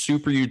Puig.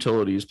 Super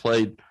utilities.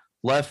 Played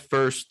left,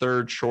 first,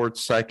 third, short,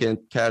 second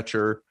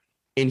catcher.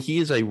 And he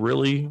is a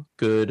really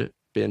good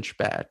bench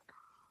bat.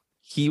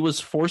 He was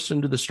forced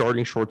into the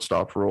starting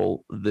shortstop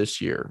role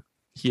this year.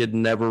 He had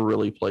never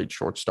really played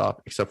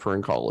shortstop except for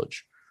in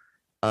college.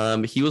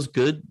 He was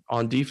good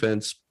on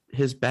defense.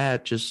 His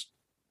bat just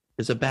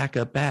is a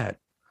backup bat.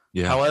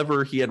 Yeah.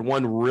 However, he had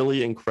one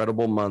really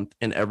incredible month,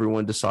 and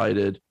everyone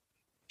decided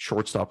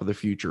shortstop of the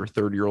future,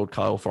 30-year-old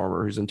Kyle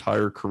Farmer, whose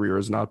entire career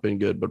has not been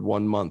good, but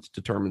 1 month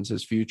determines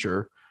his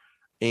future.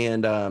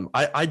 And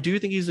I do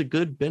think he's a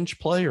good bench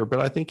player, but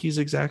I think he's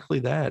exactly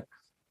that.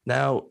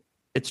 Now,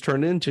 it's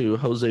turned into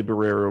Jose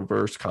Barrero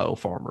versus Kyle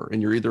Farmer,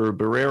 and you're either a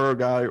Barrero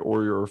guy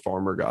or you're a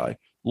Farmer guy.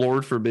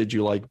 Lord forbid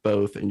you like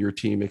both and your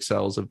team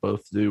excels if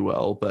both do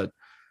well. But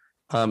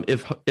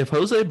if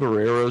Jose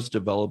Barrero's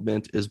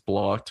development is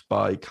blocked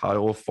by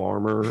Kyle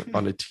Farmer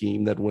on a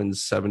team that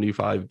wins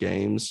 75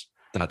 games,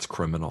 that's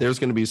criminal. There's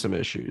going to be some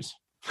issues.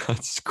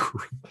 That's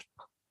criminal.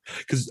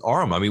 Because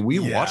Aram, I mean, we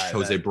watched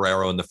Jose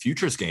Barrero in the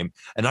Futures game,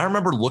 and I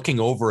remember looking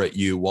over at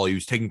you while he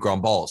was taking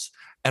ground balls,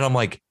 and I'm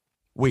like,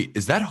 wait,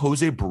 is that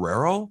Jose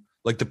Barrero?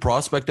 like the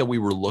prospect that we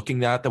were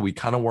looking at that we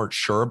kind of weren't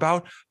sure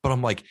about. But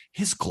I'm like,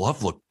 his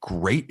glove looked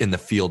great in the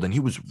field and he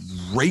was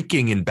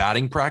raking in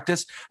batting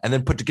practice and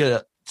then put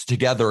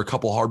together a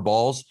couple hard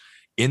balls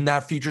in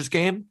that Futures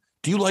game.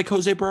 Do you like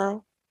Jose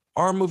Barrero?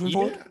 Arm moving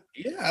forward?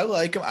 Yeah, I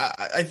like him.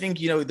 I think,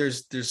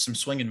 there's some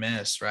swing and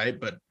miss, right?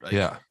 But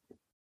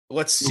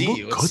let's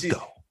see. Let's see.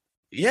 Though.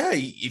 Yeah,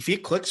 if he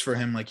clicks for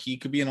him, like he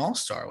could be an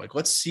all-star. Like,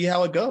 let's see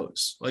how it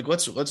goes. Like,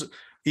 let's.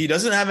 He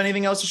doesn't have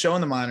anything else to show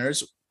in the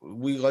minors.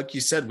 Like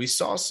you said, we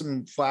saw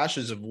some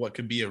flashes of what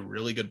could be a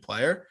really good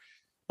player.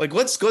 Like,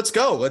 let's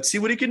go. Let's see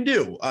what he can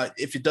do.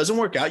 If it doesn't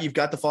work out, you've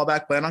got the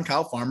fallback plan on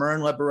Kyle Farmer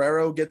and let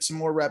Barrero get some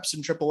more reps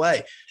in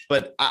AAA.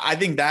 But I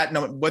think that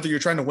whether you're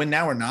trying to win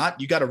now or not,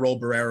 you got to roll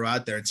Barrero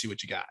out there and see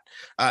what you got.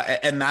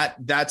 And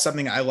that's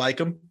something I like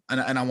him,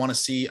 and I want to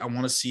see. I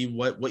want to see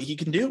what he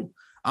can do.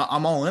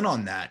 I'm all in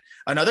on that.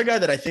 Another guy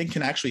that I think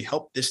can actually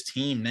help this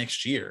team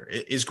next year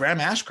is Graham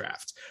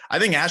Ashcraft. I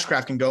think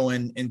Ashcraft can go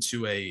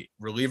into a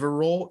reliever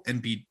role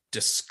and be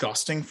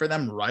disgusting for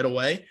them right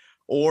away.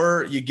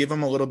 Or you give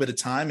him a little bit of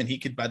time and he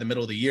could, by the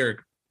middle of the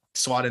year,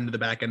 slot into the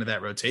back end of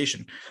that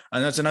rotation.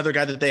 And that's another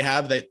guy that they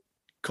have that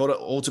could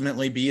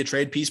ultimately be a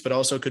trade piece, but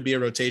also could be a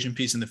rotation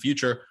piece in the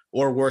future,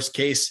 or worst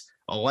case,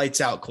 a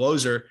lights out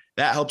closer.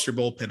 That helps your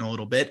bullpen a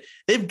little bit.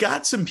 They've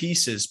got some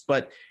pieces,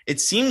 but it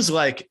seems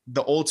like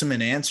the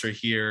ultimate answer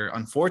here,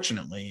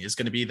 unfortunately, is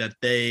going to be that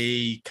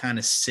they kind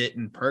of sit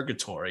in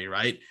purgatory,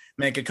 right?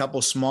 Make a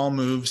couple small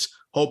moves,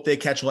 hope they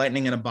catch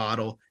lightning in a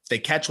bottle. If they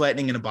catch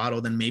lightning in a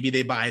bottle, then maybe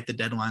they buy at the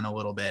deadline a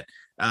little bit.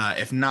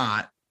 If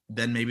not,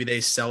 then maybe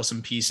they sell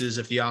some pieces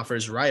if the offer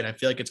is right. I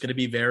feel like it's going to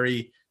be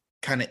very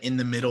kind of in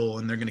the middle,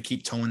 and they're going to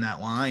keep towing that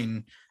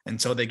line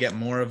until they get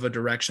more of a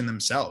direction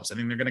themselves. I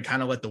think they're going to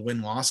kind of let the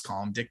win-loss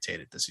column dictate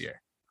it this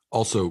year.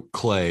 Also,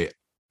 Clay,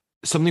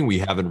 something we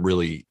haven't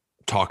really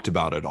talked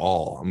about at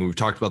all. I mean, we've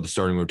talked about the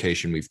starting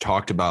rotation. We've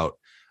talked about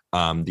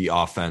the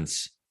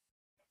offense.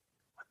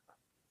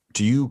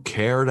 Do you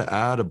care to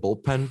add a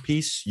bullpen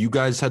piece? You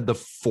guys had the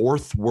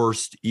 4th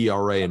worst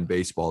ERA in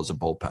baseball as a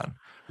bullpen.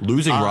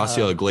 Losing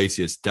Raisel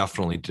Iglesias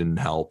definitely didn't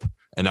help.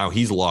 And now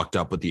he's locked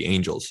up with the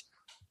Angels.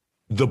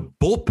 The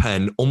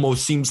bullpen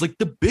almost seems like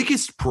the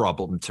biggest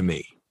problem to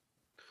me.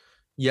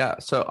 Yeah,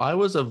 so I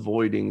was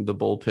avoiding the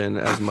bullpen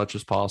as much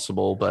as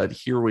possible, but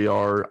here we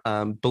are.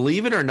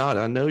 Believe it or not,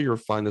 I know you'll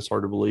find this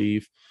hard to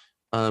believe.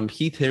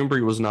 Heath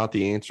Hembree was not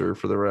the answer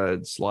for the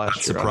Reds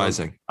last year.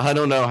 Surprising. I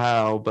don't know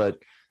how, but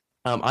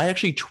I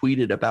actually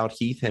tweeted about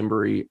Heath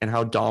Hembree and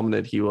how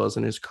dominant he was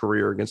in his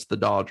career against the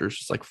Dodgers,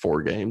 just like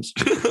 4 games.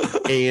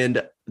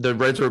 And the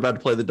Reds were about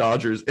to play the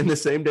Dodgers. And the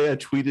same day I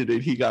tweeted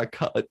it, he got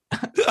cut.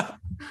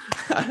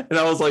 And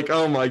I was like,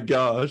 oh my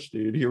gosh,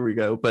 dude, here we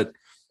go. But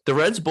the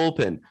Reds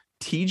bullpen,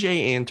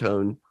 TJ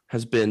Antone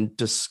has been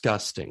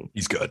disgusting.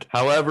 He's good.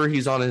 However,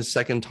 he's on his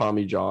second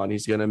Tommy John.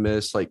 He's going to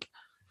miss,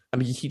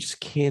 he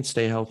just can't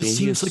stay healthy.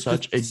 He is like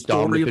such a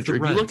dominant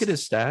pitcher. If you look at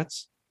his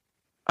stats,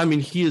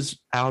 he is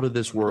out of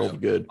this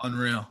world good.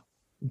 Unreal.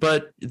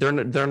 But they're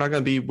not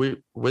going to be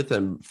with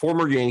him.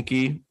 Former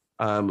Yankee,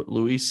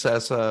 Luis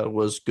Cessa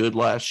was good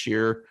last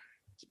year.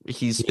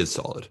 He is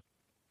solid.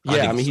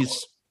 Yeah,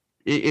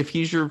 if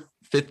he's your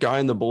 5th guy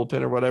in the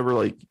bullpen or whatever,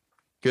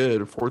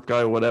 good, 4th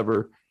guy,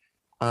 whatever.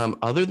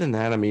 Other than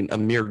that,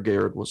 Amir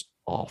Garrett was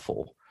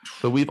awful.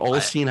 But we've all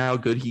seen how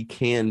good he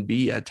can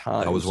be at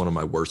times. That was one of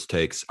my worst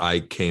takes. I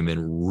came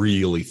in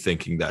really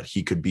thinking that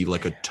he could be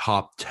like a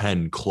top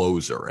 10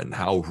 closer, and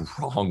how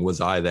wrong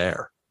was I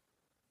there?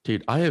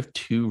 Dude, I have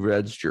 2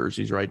 Reds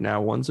jerseys right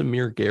now. One's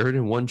Amir Garrett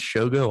and one's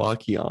Shogo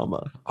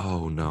Akiyama.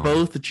 Oh, no.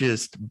 Both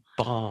just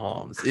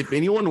bombs. If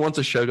anyone wants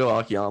a Shogo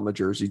Akiyama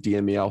jersey,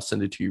 DM me. I'll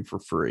send it to you for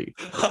free.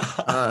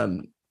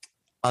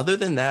 Other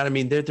than that,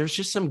 there's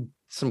just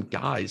some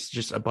guys,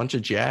 just a bunch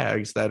of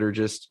Jags that are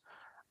just,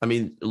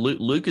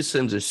 Lucas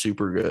Sims is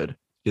super good.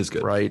 He's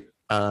good. Right?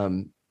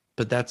 But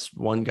that's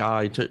one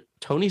guy.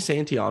 Tony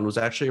Santillan was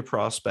actually a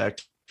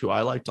prospect who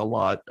I liked a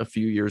lot a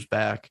few years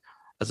back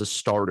as a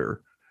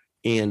starter.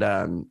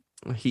 And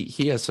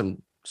he has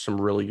some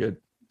really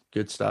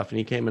good stuff. And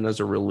he came in as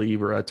a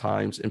reliever at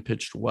times and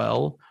pitched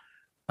well.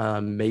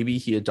 Maybe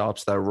he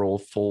adopts that role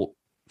full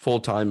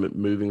time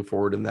moving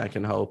forward, and that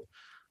can help.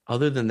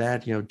 Other than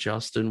that,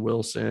 Justin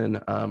Wilson,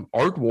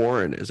 Art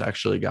Warren is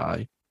actually a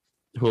guy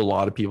who a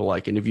lot of people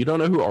like. And if you don't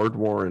know who Art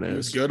Warren is, he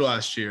was good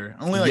last year.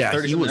 Only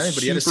 30 minutes,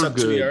 but he had a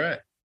sub-2 ERA.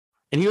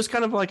 And he was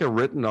kind of like a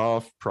written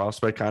off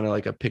prospect, kind of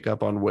like a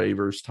pickup on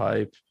waivers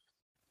type.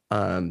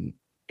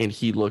 And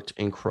he looked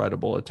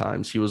incredible at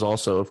times. He was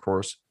also, of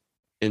course,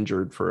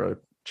 injured for a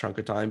chunk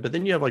of time. But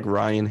then you have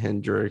Ryan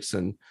Hendricks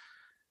and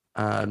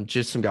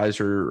just some guys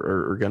who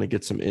are going to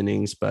get some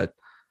innings. But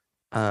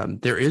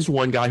there is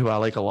one guy who I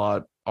like a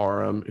lot,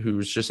 Aram,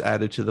 who's just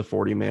added to the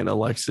 40-man,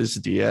 Alexis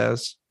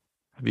Diaz.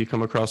 Have you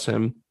come across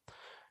him?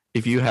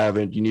 If you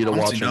haven't, you need to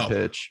watch him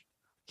pitch.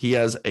 He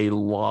has a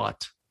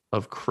lot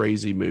of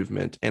crazy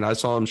movement. And I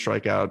saw him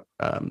strike out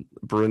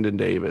Brendan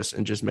Davis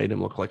and just made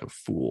him look like a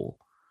fool.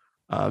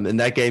 In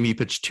that game, he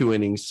pitched 2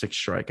 innings, 6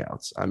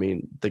 strikeouts.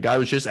 The guy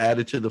was just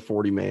added to the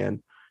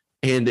 40-man,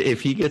 And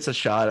if he gets a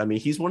shot, I mean,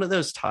 he's one of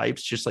those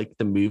types, just like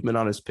the movement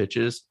on his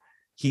pitches,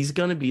 he's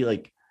going to be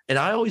like, and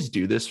I always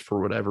do this for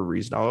whatever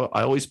reason.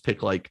 I always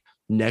pick like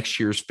next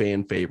year's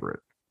fan favorite.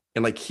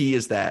 And like, he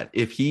is that.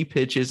 If he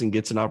pitches and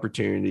gets an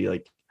opportunity,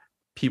 like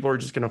people are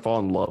just going to fall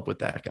in love with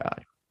that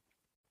guy.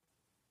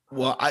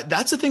 Well,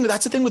 that's the thing.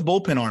 That's the thing with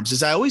bullpen arms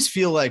is I always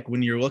feel like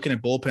when you're looking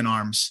at bullpen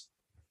arms,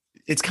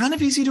 it's kind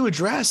of easy to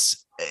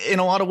address in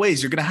a lot of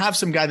ways. You're going to have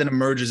some guy that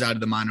emerges out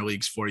of the minor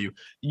leagues for you.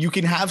 You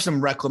can have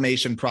some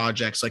reclamation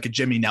projects like a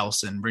Jimmy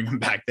Nelson, bring him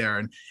back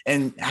there,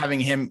 and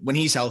having him when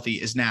he's healthy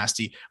is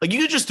nasty. Like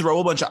you could just throw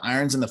a bunch of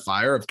irons in the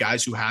fire of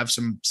guys who have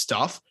some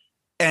stuff,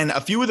 and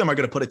a few of them are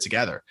going to put it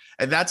together.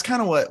 And that's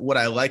kind of what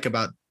I like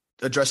about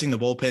addressing the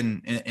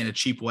bullpen in a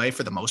cheap way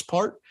for the most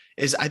part.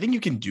 Is I think you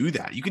can do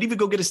that. You could even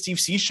go get a Steve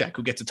Cishek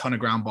who gets a ton of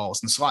ground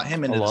balls and slot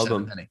him into the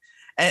seventh inning.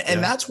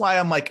 And that's why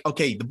I'm like,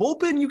 okay, the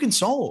bullpen you can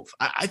solve.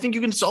 I think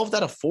you can solve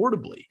that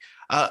affordably,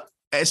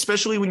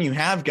 especially when you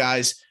have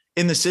guys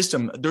in the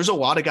system. There's a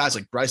lot of guys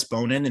like Bryce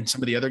Bonin and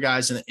some of the other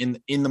guys in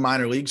the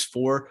minor leagues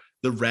for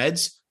the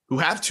Reds who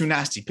have two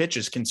nasty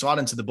pitches can slot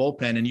into the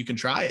bullpen and you can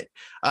try it.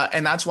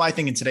 And that's why I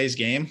think in today's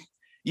game,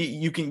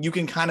 you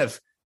can kind of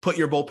put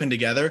your bullpen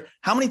together.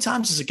 How many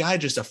times does a guy,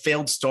 just a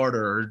failed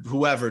starter or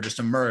whoever, just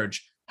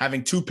emerge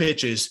having two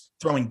pitches,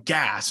 throwing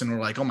gas, and we're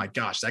like, oh my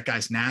gosh, that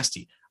guy's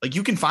nasty. Like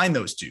you can find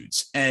those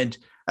dudes. And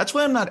that's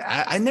why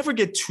I never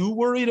get too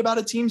worried about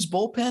a team's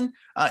bullpen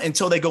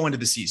until they go into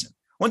the season.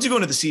 Once you go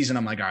into the season,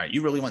 I'm like, all right,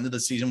 you really went into the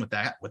season with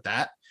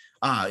that.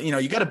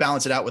 You got to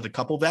balance it out with a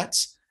couple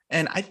vets.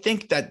 And I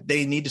think that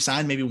they need to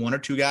sign maybe one or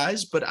two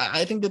guys, but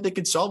I think that they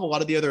could solve a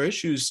lot of the other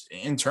issues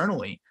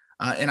internally.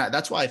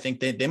 That's why I think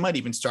they might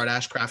even start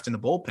Ashcraft in the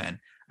bullpen.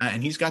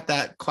 And he's got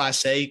that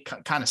Class A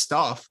kind of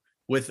stuff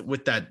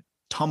with that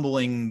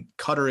tumbling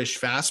cutterish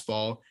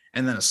fastball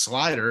and then a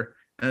slider.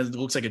 And it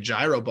looks like a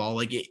gyro ball.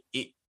 Like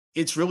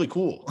it's really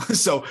cool.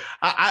 So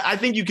I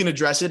think you can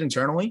address it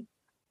internally.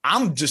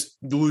 I'm just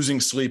losing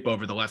sleep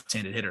over the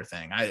left-handed hitter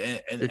thing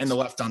and the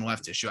left on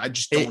left issue. I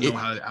just don't know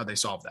how they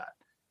solve that.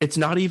 It's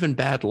not even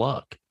bad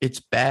luck. It's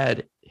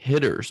befted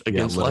hitters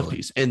against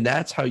lefties. And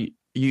that's how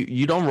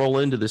you don't roll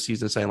into the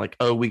season saying like,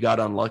 oh, we got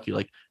unlucky.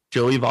 Like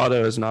Joey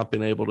Votto has not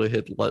been able to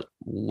hit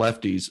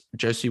lefties.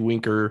 Jesse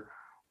Winker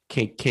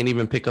can't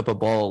even pick up a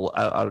ball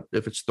out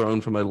if it's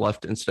thrown from a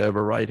left instead of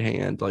a right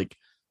hand. Like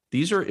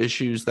these are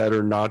issues that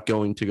are not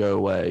going to go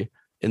away.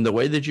 And the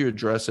way that you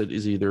address it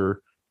is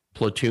either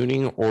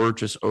platooning or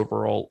just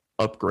overall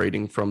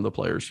upgrading from the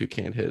players who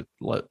can't hit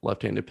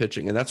left-handed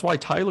pitching. And that's why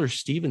Tyler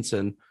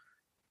Stevenson,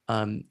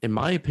 in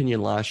my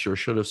opinion, last year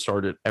should have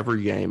started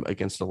every game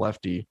against a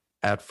lefty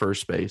at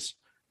first base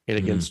and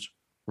against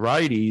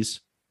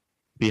righties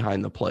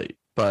behind the plate.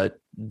 But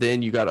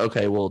then you got,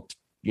 okay, well,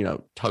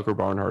 Tucker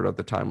Barnhart at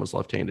the time was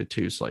left-handed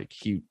too. So like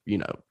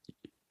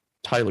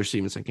Tyler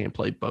Stevenson can't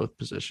play both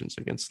positions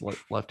against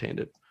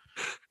left-handed.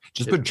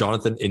 Just put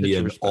Jonathan India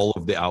in all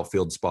of the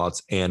outfield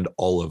spots and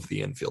all of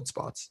the infield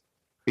spots.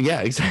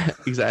 Yeah,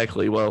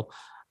 exactly. Well,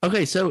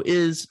 okay. So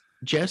is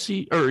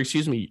Joey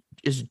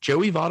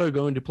Votto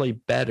going to play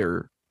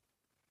better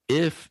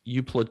if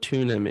you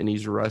platoon him and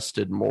he's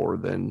rested more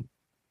than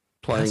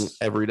playing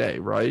every day,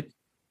 right?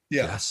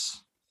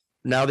 Yes.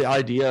 Now the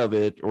idea of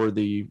it, or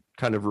the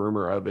kind of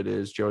rumor of it,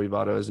 is Joey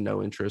Votto has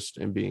no interest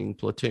in being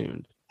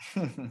platooned,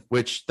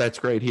 which that's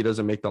great. He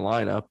doesn't make the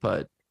lineup,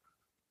 but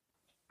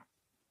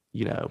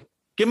give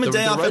him a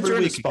day off every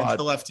week against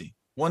the lefty.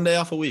 1 day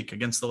off a week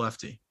against the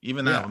lefty.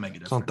 Even that will make a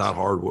difference. It's not that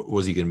hard.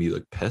 Was he going to be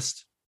like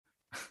pissed?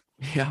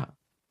 Yeah,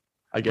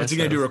 I guess. What's he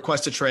going to do?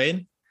 Request a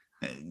trade?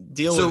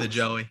 Deal with it,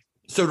 Joey.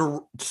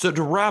 So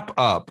to wrap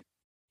up,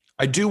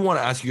 I do want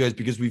to ask you guys,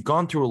 because we've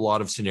gone through a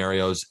lot of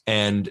scenarios,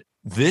 and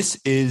this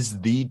is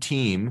the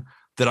team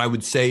that I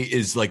would say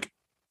is like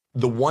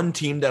the one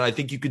team that I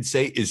think you could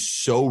say is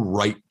so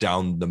right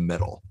down the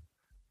middle.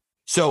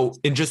 So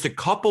in just a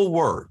couple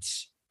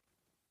words,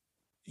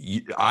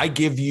 I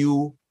give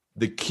you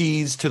the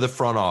keys to the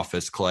front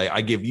office, Clay.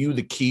 I give you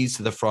the keys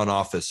to the front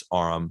office,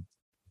 Aram.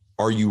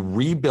 Are you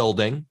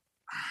rebuilding,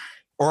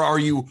 or are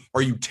you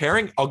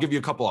tearing? I'll give you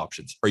a couple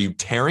options. Are you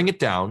tearing it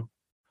down?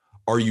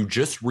 Are you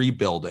just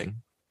rebuilding?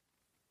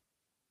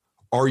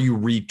 Are you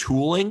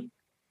retooling,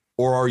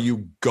 or are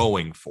you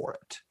going for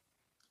it?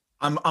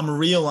 I'm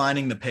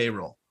realigning the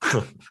payroll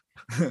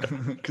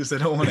because I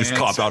don't want to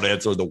cop out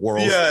answer the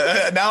world.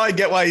 Yeah, now I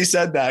get why you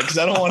said that, because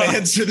I don't want to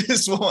answer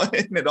this one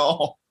at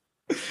all.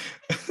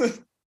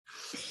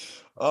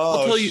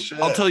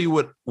 I'll tell you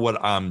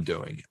what I'm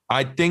doing.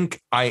 I think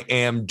I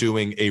am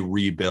doing a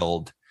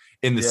rebuild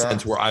in the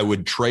sense where I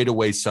would trade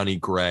away Sonny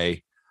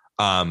Gray.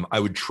 I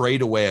would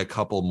trade away a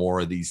couple more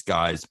of these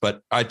guys,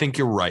 but I think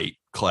you're right,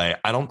 Clay.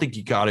 I don't think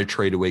you got to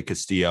trade away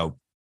Castillo.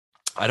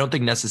 I don't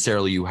think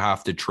necessarily you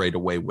have to trade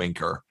away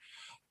Winker.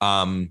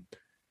 And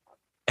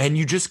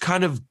you just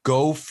kind of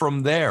go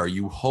from there.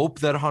 You hope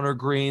that Hunter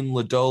Green,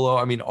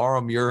 Lodolo, I mean,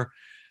 Aram, you're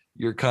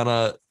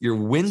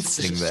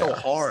wincing there. So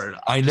hard.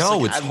 I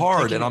know it's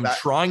hard, and I'm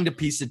trying to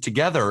piece it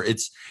together.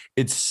 It's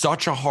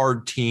such a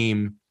hard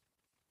team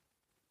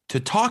to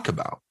talk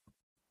about.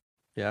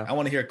 Yeah. I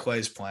want to hear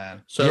Clay's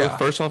plan. So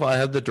first off, I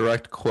have the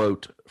direct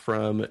quote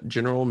from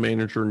General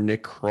Manager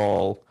Nick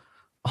Krall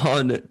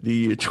on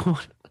the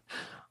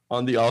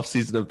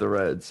offseason of the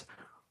Reds.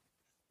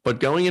 But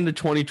going into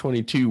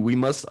 2022, we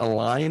must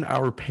align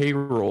our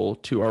payroll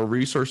to our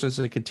resources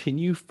and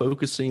continue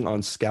focusing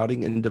on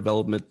scouting and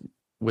development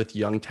with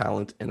young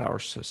talent in our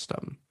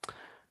system.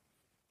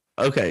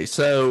 Okay,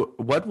 so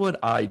what would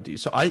I do?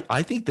 So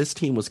I think this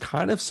team was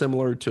kind of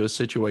similar to a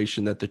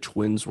situation that the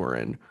Twins were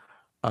in.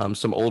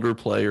 Some older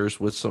players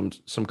with some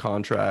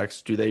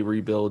contracts. Do they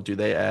rebuild? Do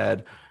they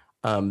add?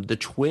 The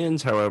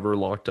Twins, however,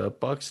 locked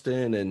up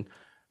Buxton and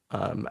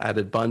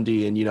added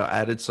Bundy and,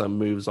 added some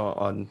moves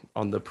on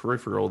the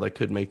peripheral that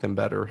could make them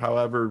better.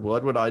 However,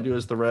 what would I do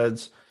as the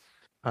Reds?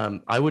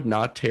 I would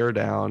not tear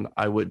down.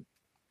 I would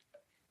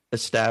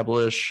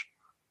establish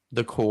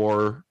the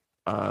core,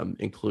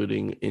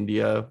 including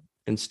India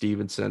and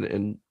Stevenson.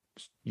 And,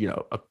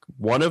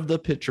 one of the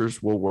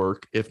pitchers will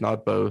work, if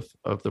not both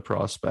of the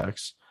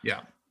prospects.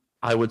 Yeah.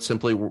 I would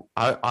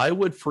I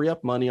would free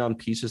up money on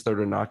pieces that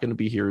are not going to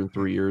be here in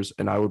 3 years,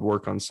 and I would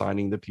work on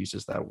signing the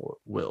pieces that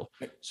will.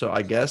 So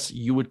I guess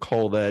you would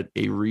call that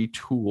a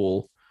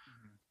retool,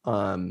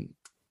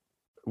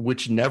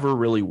 which never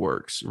really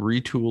works.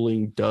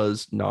 Retooling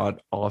does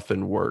not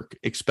often work,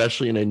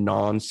 especially in a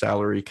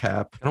non-salary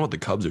cap. I don't know what the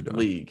Cubs are doing.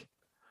 League.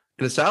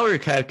 In a salary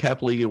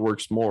cap league, it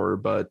works more,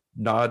 but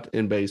not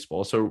in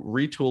baseball. So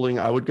retooling,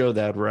 I would go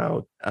that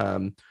route,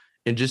 and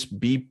just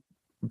be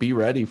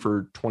ready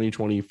for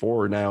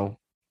 2024 now.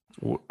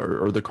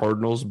 Are the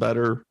Cardinals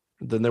better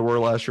than they were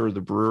last year? Are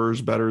the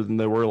Brewers better than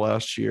they were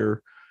last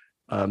year?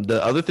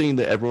 The other thing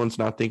that everyone's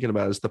not thinking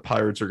about is the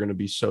Pirates are going to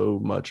be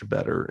so much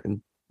better.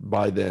 And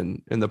by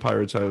then, and the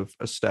Pirates have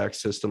a stacked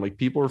system. Like,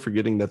 people are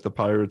forgetting that the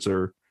Pirates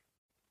are,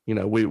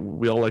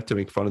 we all like to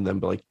make fun of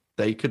them, but like,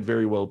 they could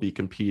very well be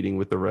competing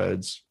with the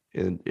Reds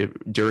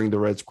during the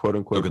Reds quote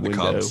unquote window. The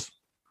Cubs.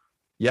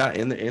 Yeah.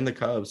 And the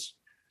Cubs.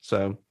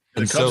 So,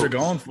 the Cubs are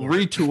going for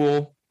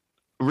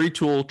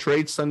retool,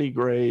 trade Sonny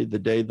Gray the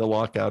day the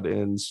lockout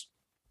ends,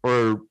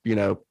 or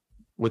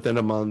within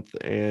a month,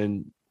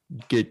 and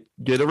get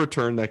a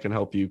return that can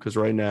help you, because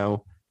right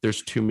now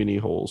there's too many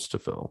holes to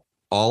fill.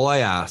 All I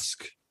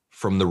ask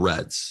from the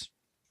Reds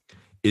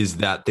is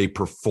that they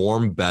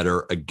perform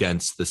better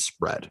against the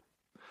spread.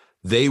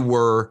 They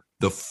were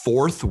the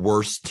 4th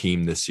worst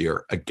team this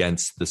year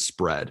against the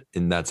spread,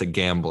 and that's a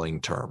gambling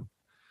term.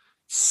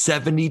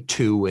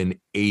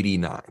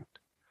 72-89.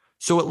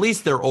 So at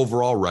least their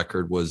overall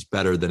record was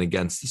better than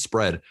against the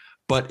spread.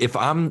 But if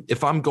I'm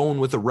going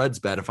with a Reds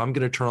bet, if I'm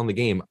going to turn on the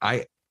game,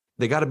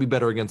 they got to be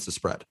better against the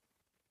spread.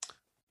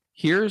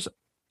 Here's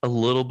a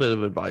little bit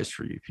of advice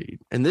for you, Pete.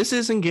 And this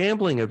isn't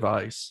gambling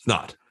advice.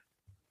 Not.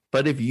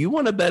 But if you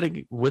want to bet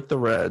with the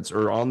Reds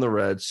or on the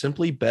Reds,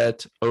 simply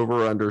bet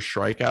over under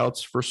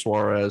strikeouts for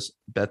Suarez,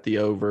 bet the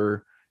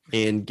over,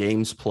 and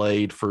games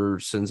played for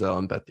Senzel,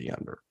 and bet the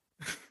under.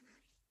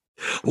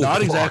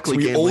 Not exactly.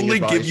 We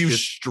only give you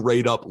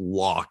straight up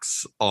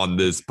locks on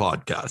this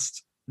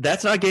podcast.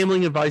 That's not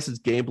gambling advice. It's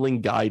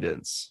gambling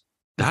guidance.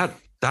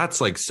 That's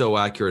like so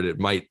accurate. It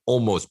might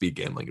almost be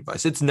gambling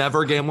advice. It's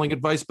never gambling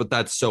advice, but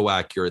that's so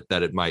accurate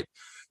that it might.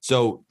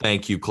 So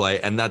thank you,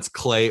 Clay. And that's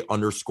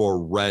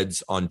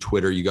Clay_Reds on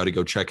Twitter. You got to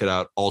go check it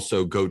out.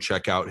 Also go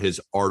check out his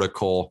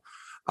article,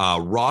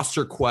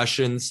 roster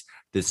questions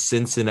the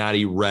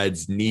Cincinnati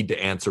Reds need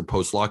to answer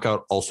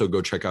post-lockout. Also, go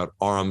check out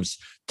Arm's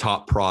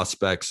top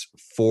prospects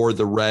for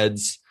the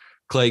Reds.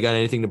 Clay, got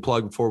anything to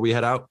plug before we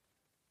head out?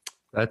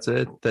 That's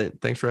it.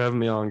 Thanks for having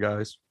me on,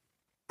 guys.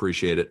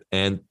 Appreciate it.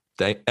 And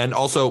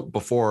also,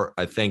 before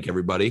I thank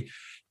everybody,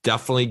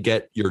 definitely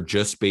get your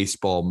Just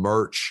Baseball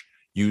merch.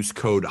 Use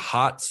code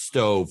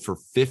HOTSTOVE for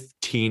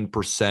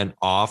 15%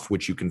 off,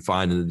 which you can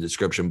find in the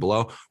description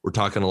below. We're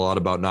talking a lot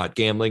about not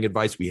gambling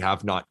advice. We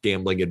have not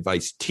gambling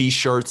advice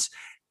t-shirts.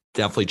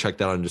 Definitely check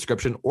that out in the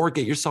description, or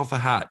get yourself a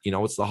hat.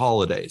 It's the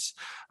holidays.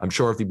 I'm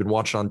sure if you've been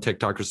watching on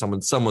TikTok or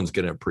someone's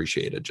going to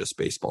appreciate a Just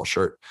Baseball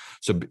shirt.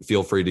 So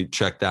feel free to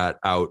check that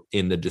out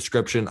in the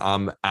description.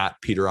 I'm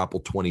at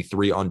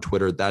PeterApple23 on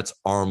Twitter. That's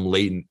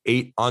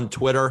ArmLayton8 on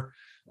Twitter.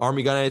 Arm,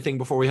 you got anything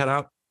before we head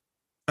out?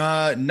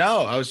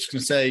 No, I was just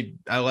gonna say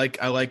I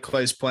like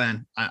Clay's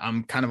plan.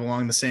 I'm kind of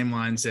along the same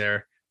lines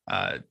there.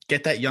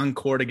 Get that young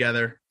core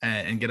together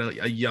and get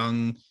a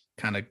young,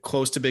 kind of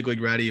close to big league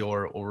ready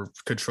or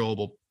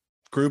controllable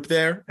group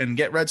there, and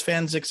get Reds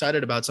fans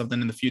excited about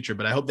something in the future.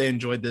 But I hope they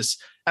enjoyed this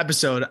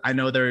episode. I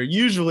know they're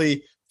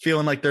usually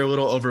feeling like they're a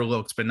little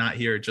overlooked, but not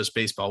here at Just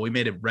Baseball. We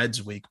made it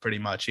Reds week pretty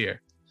much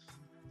here.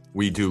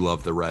 We do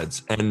love the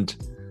Reds, and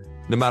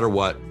no matter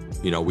what,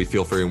 we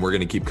feel free, and we're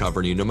going to keep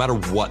covering you no matter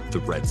what the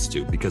Reds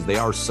do, because they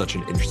are such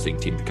an interesting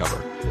team to cover.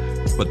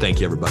 But thank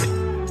you, everybody.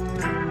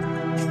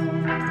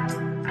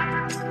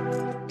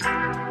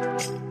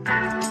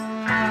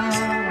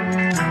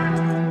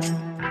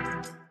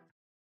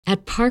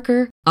 At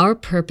Parker, our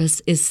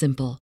purpose is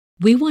simple.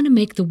 We want to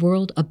make the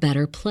world a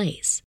better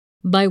place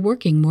by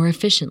working more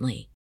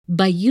efficiently,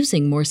 by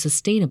using more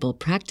sustainable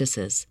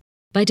practices,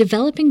 by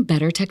developing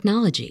better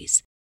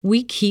technologies.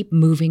 We keep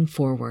moving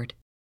forward.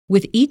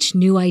 With each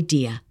new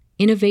idea,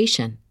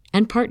 innovation,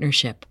 and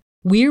partnership,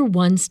 we're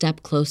one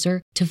step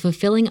closer to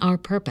fulfilling our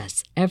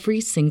purpose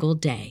every single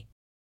day.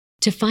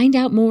 To find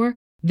out more,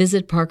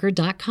 visit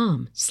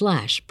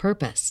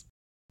parker.com/purpose.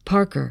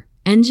 Parker,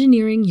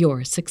 engineering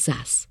your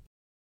success.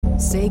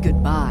 Say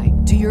goodbye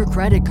to your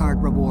credit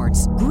card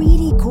rewards.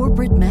 Greedy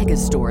corporate mega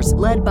stores,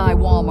 led by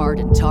Walmart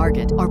and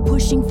Target, are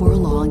pushing for a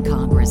law in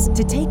Congress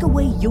to take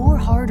away your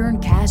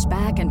hard-earned cash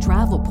back and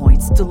travel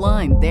points to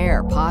line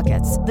their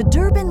pockets. The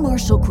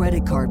Durbin-Marshall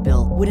credit card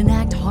bill would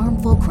enact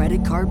harmful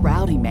credit card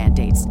routing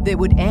mandates that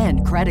would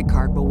end credit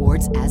card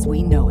rewards as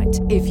we know it.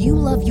 If you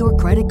love your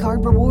credit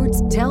card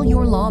rewards, tell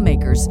your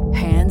lawmakers,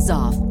 hands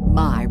off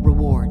my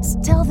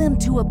rewards. Tell them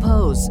to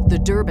oppose the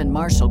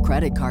Durbin-Marshall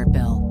credit card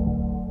bill.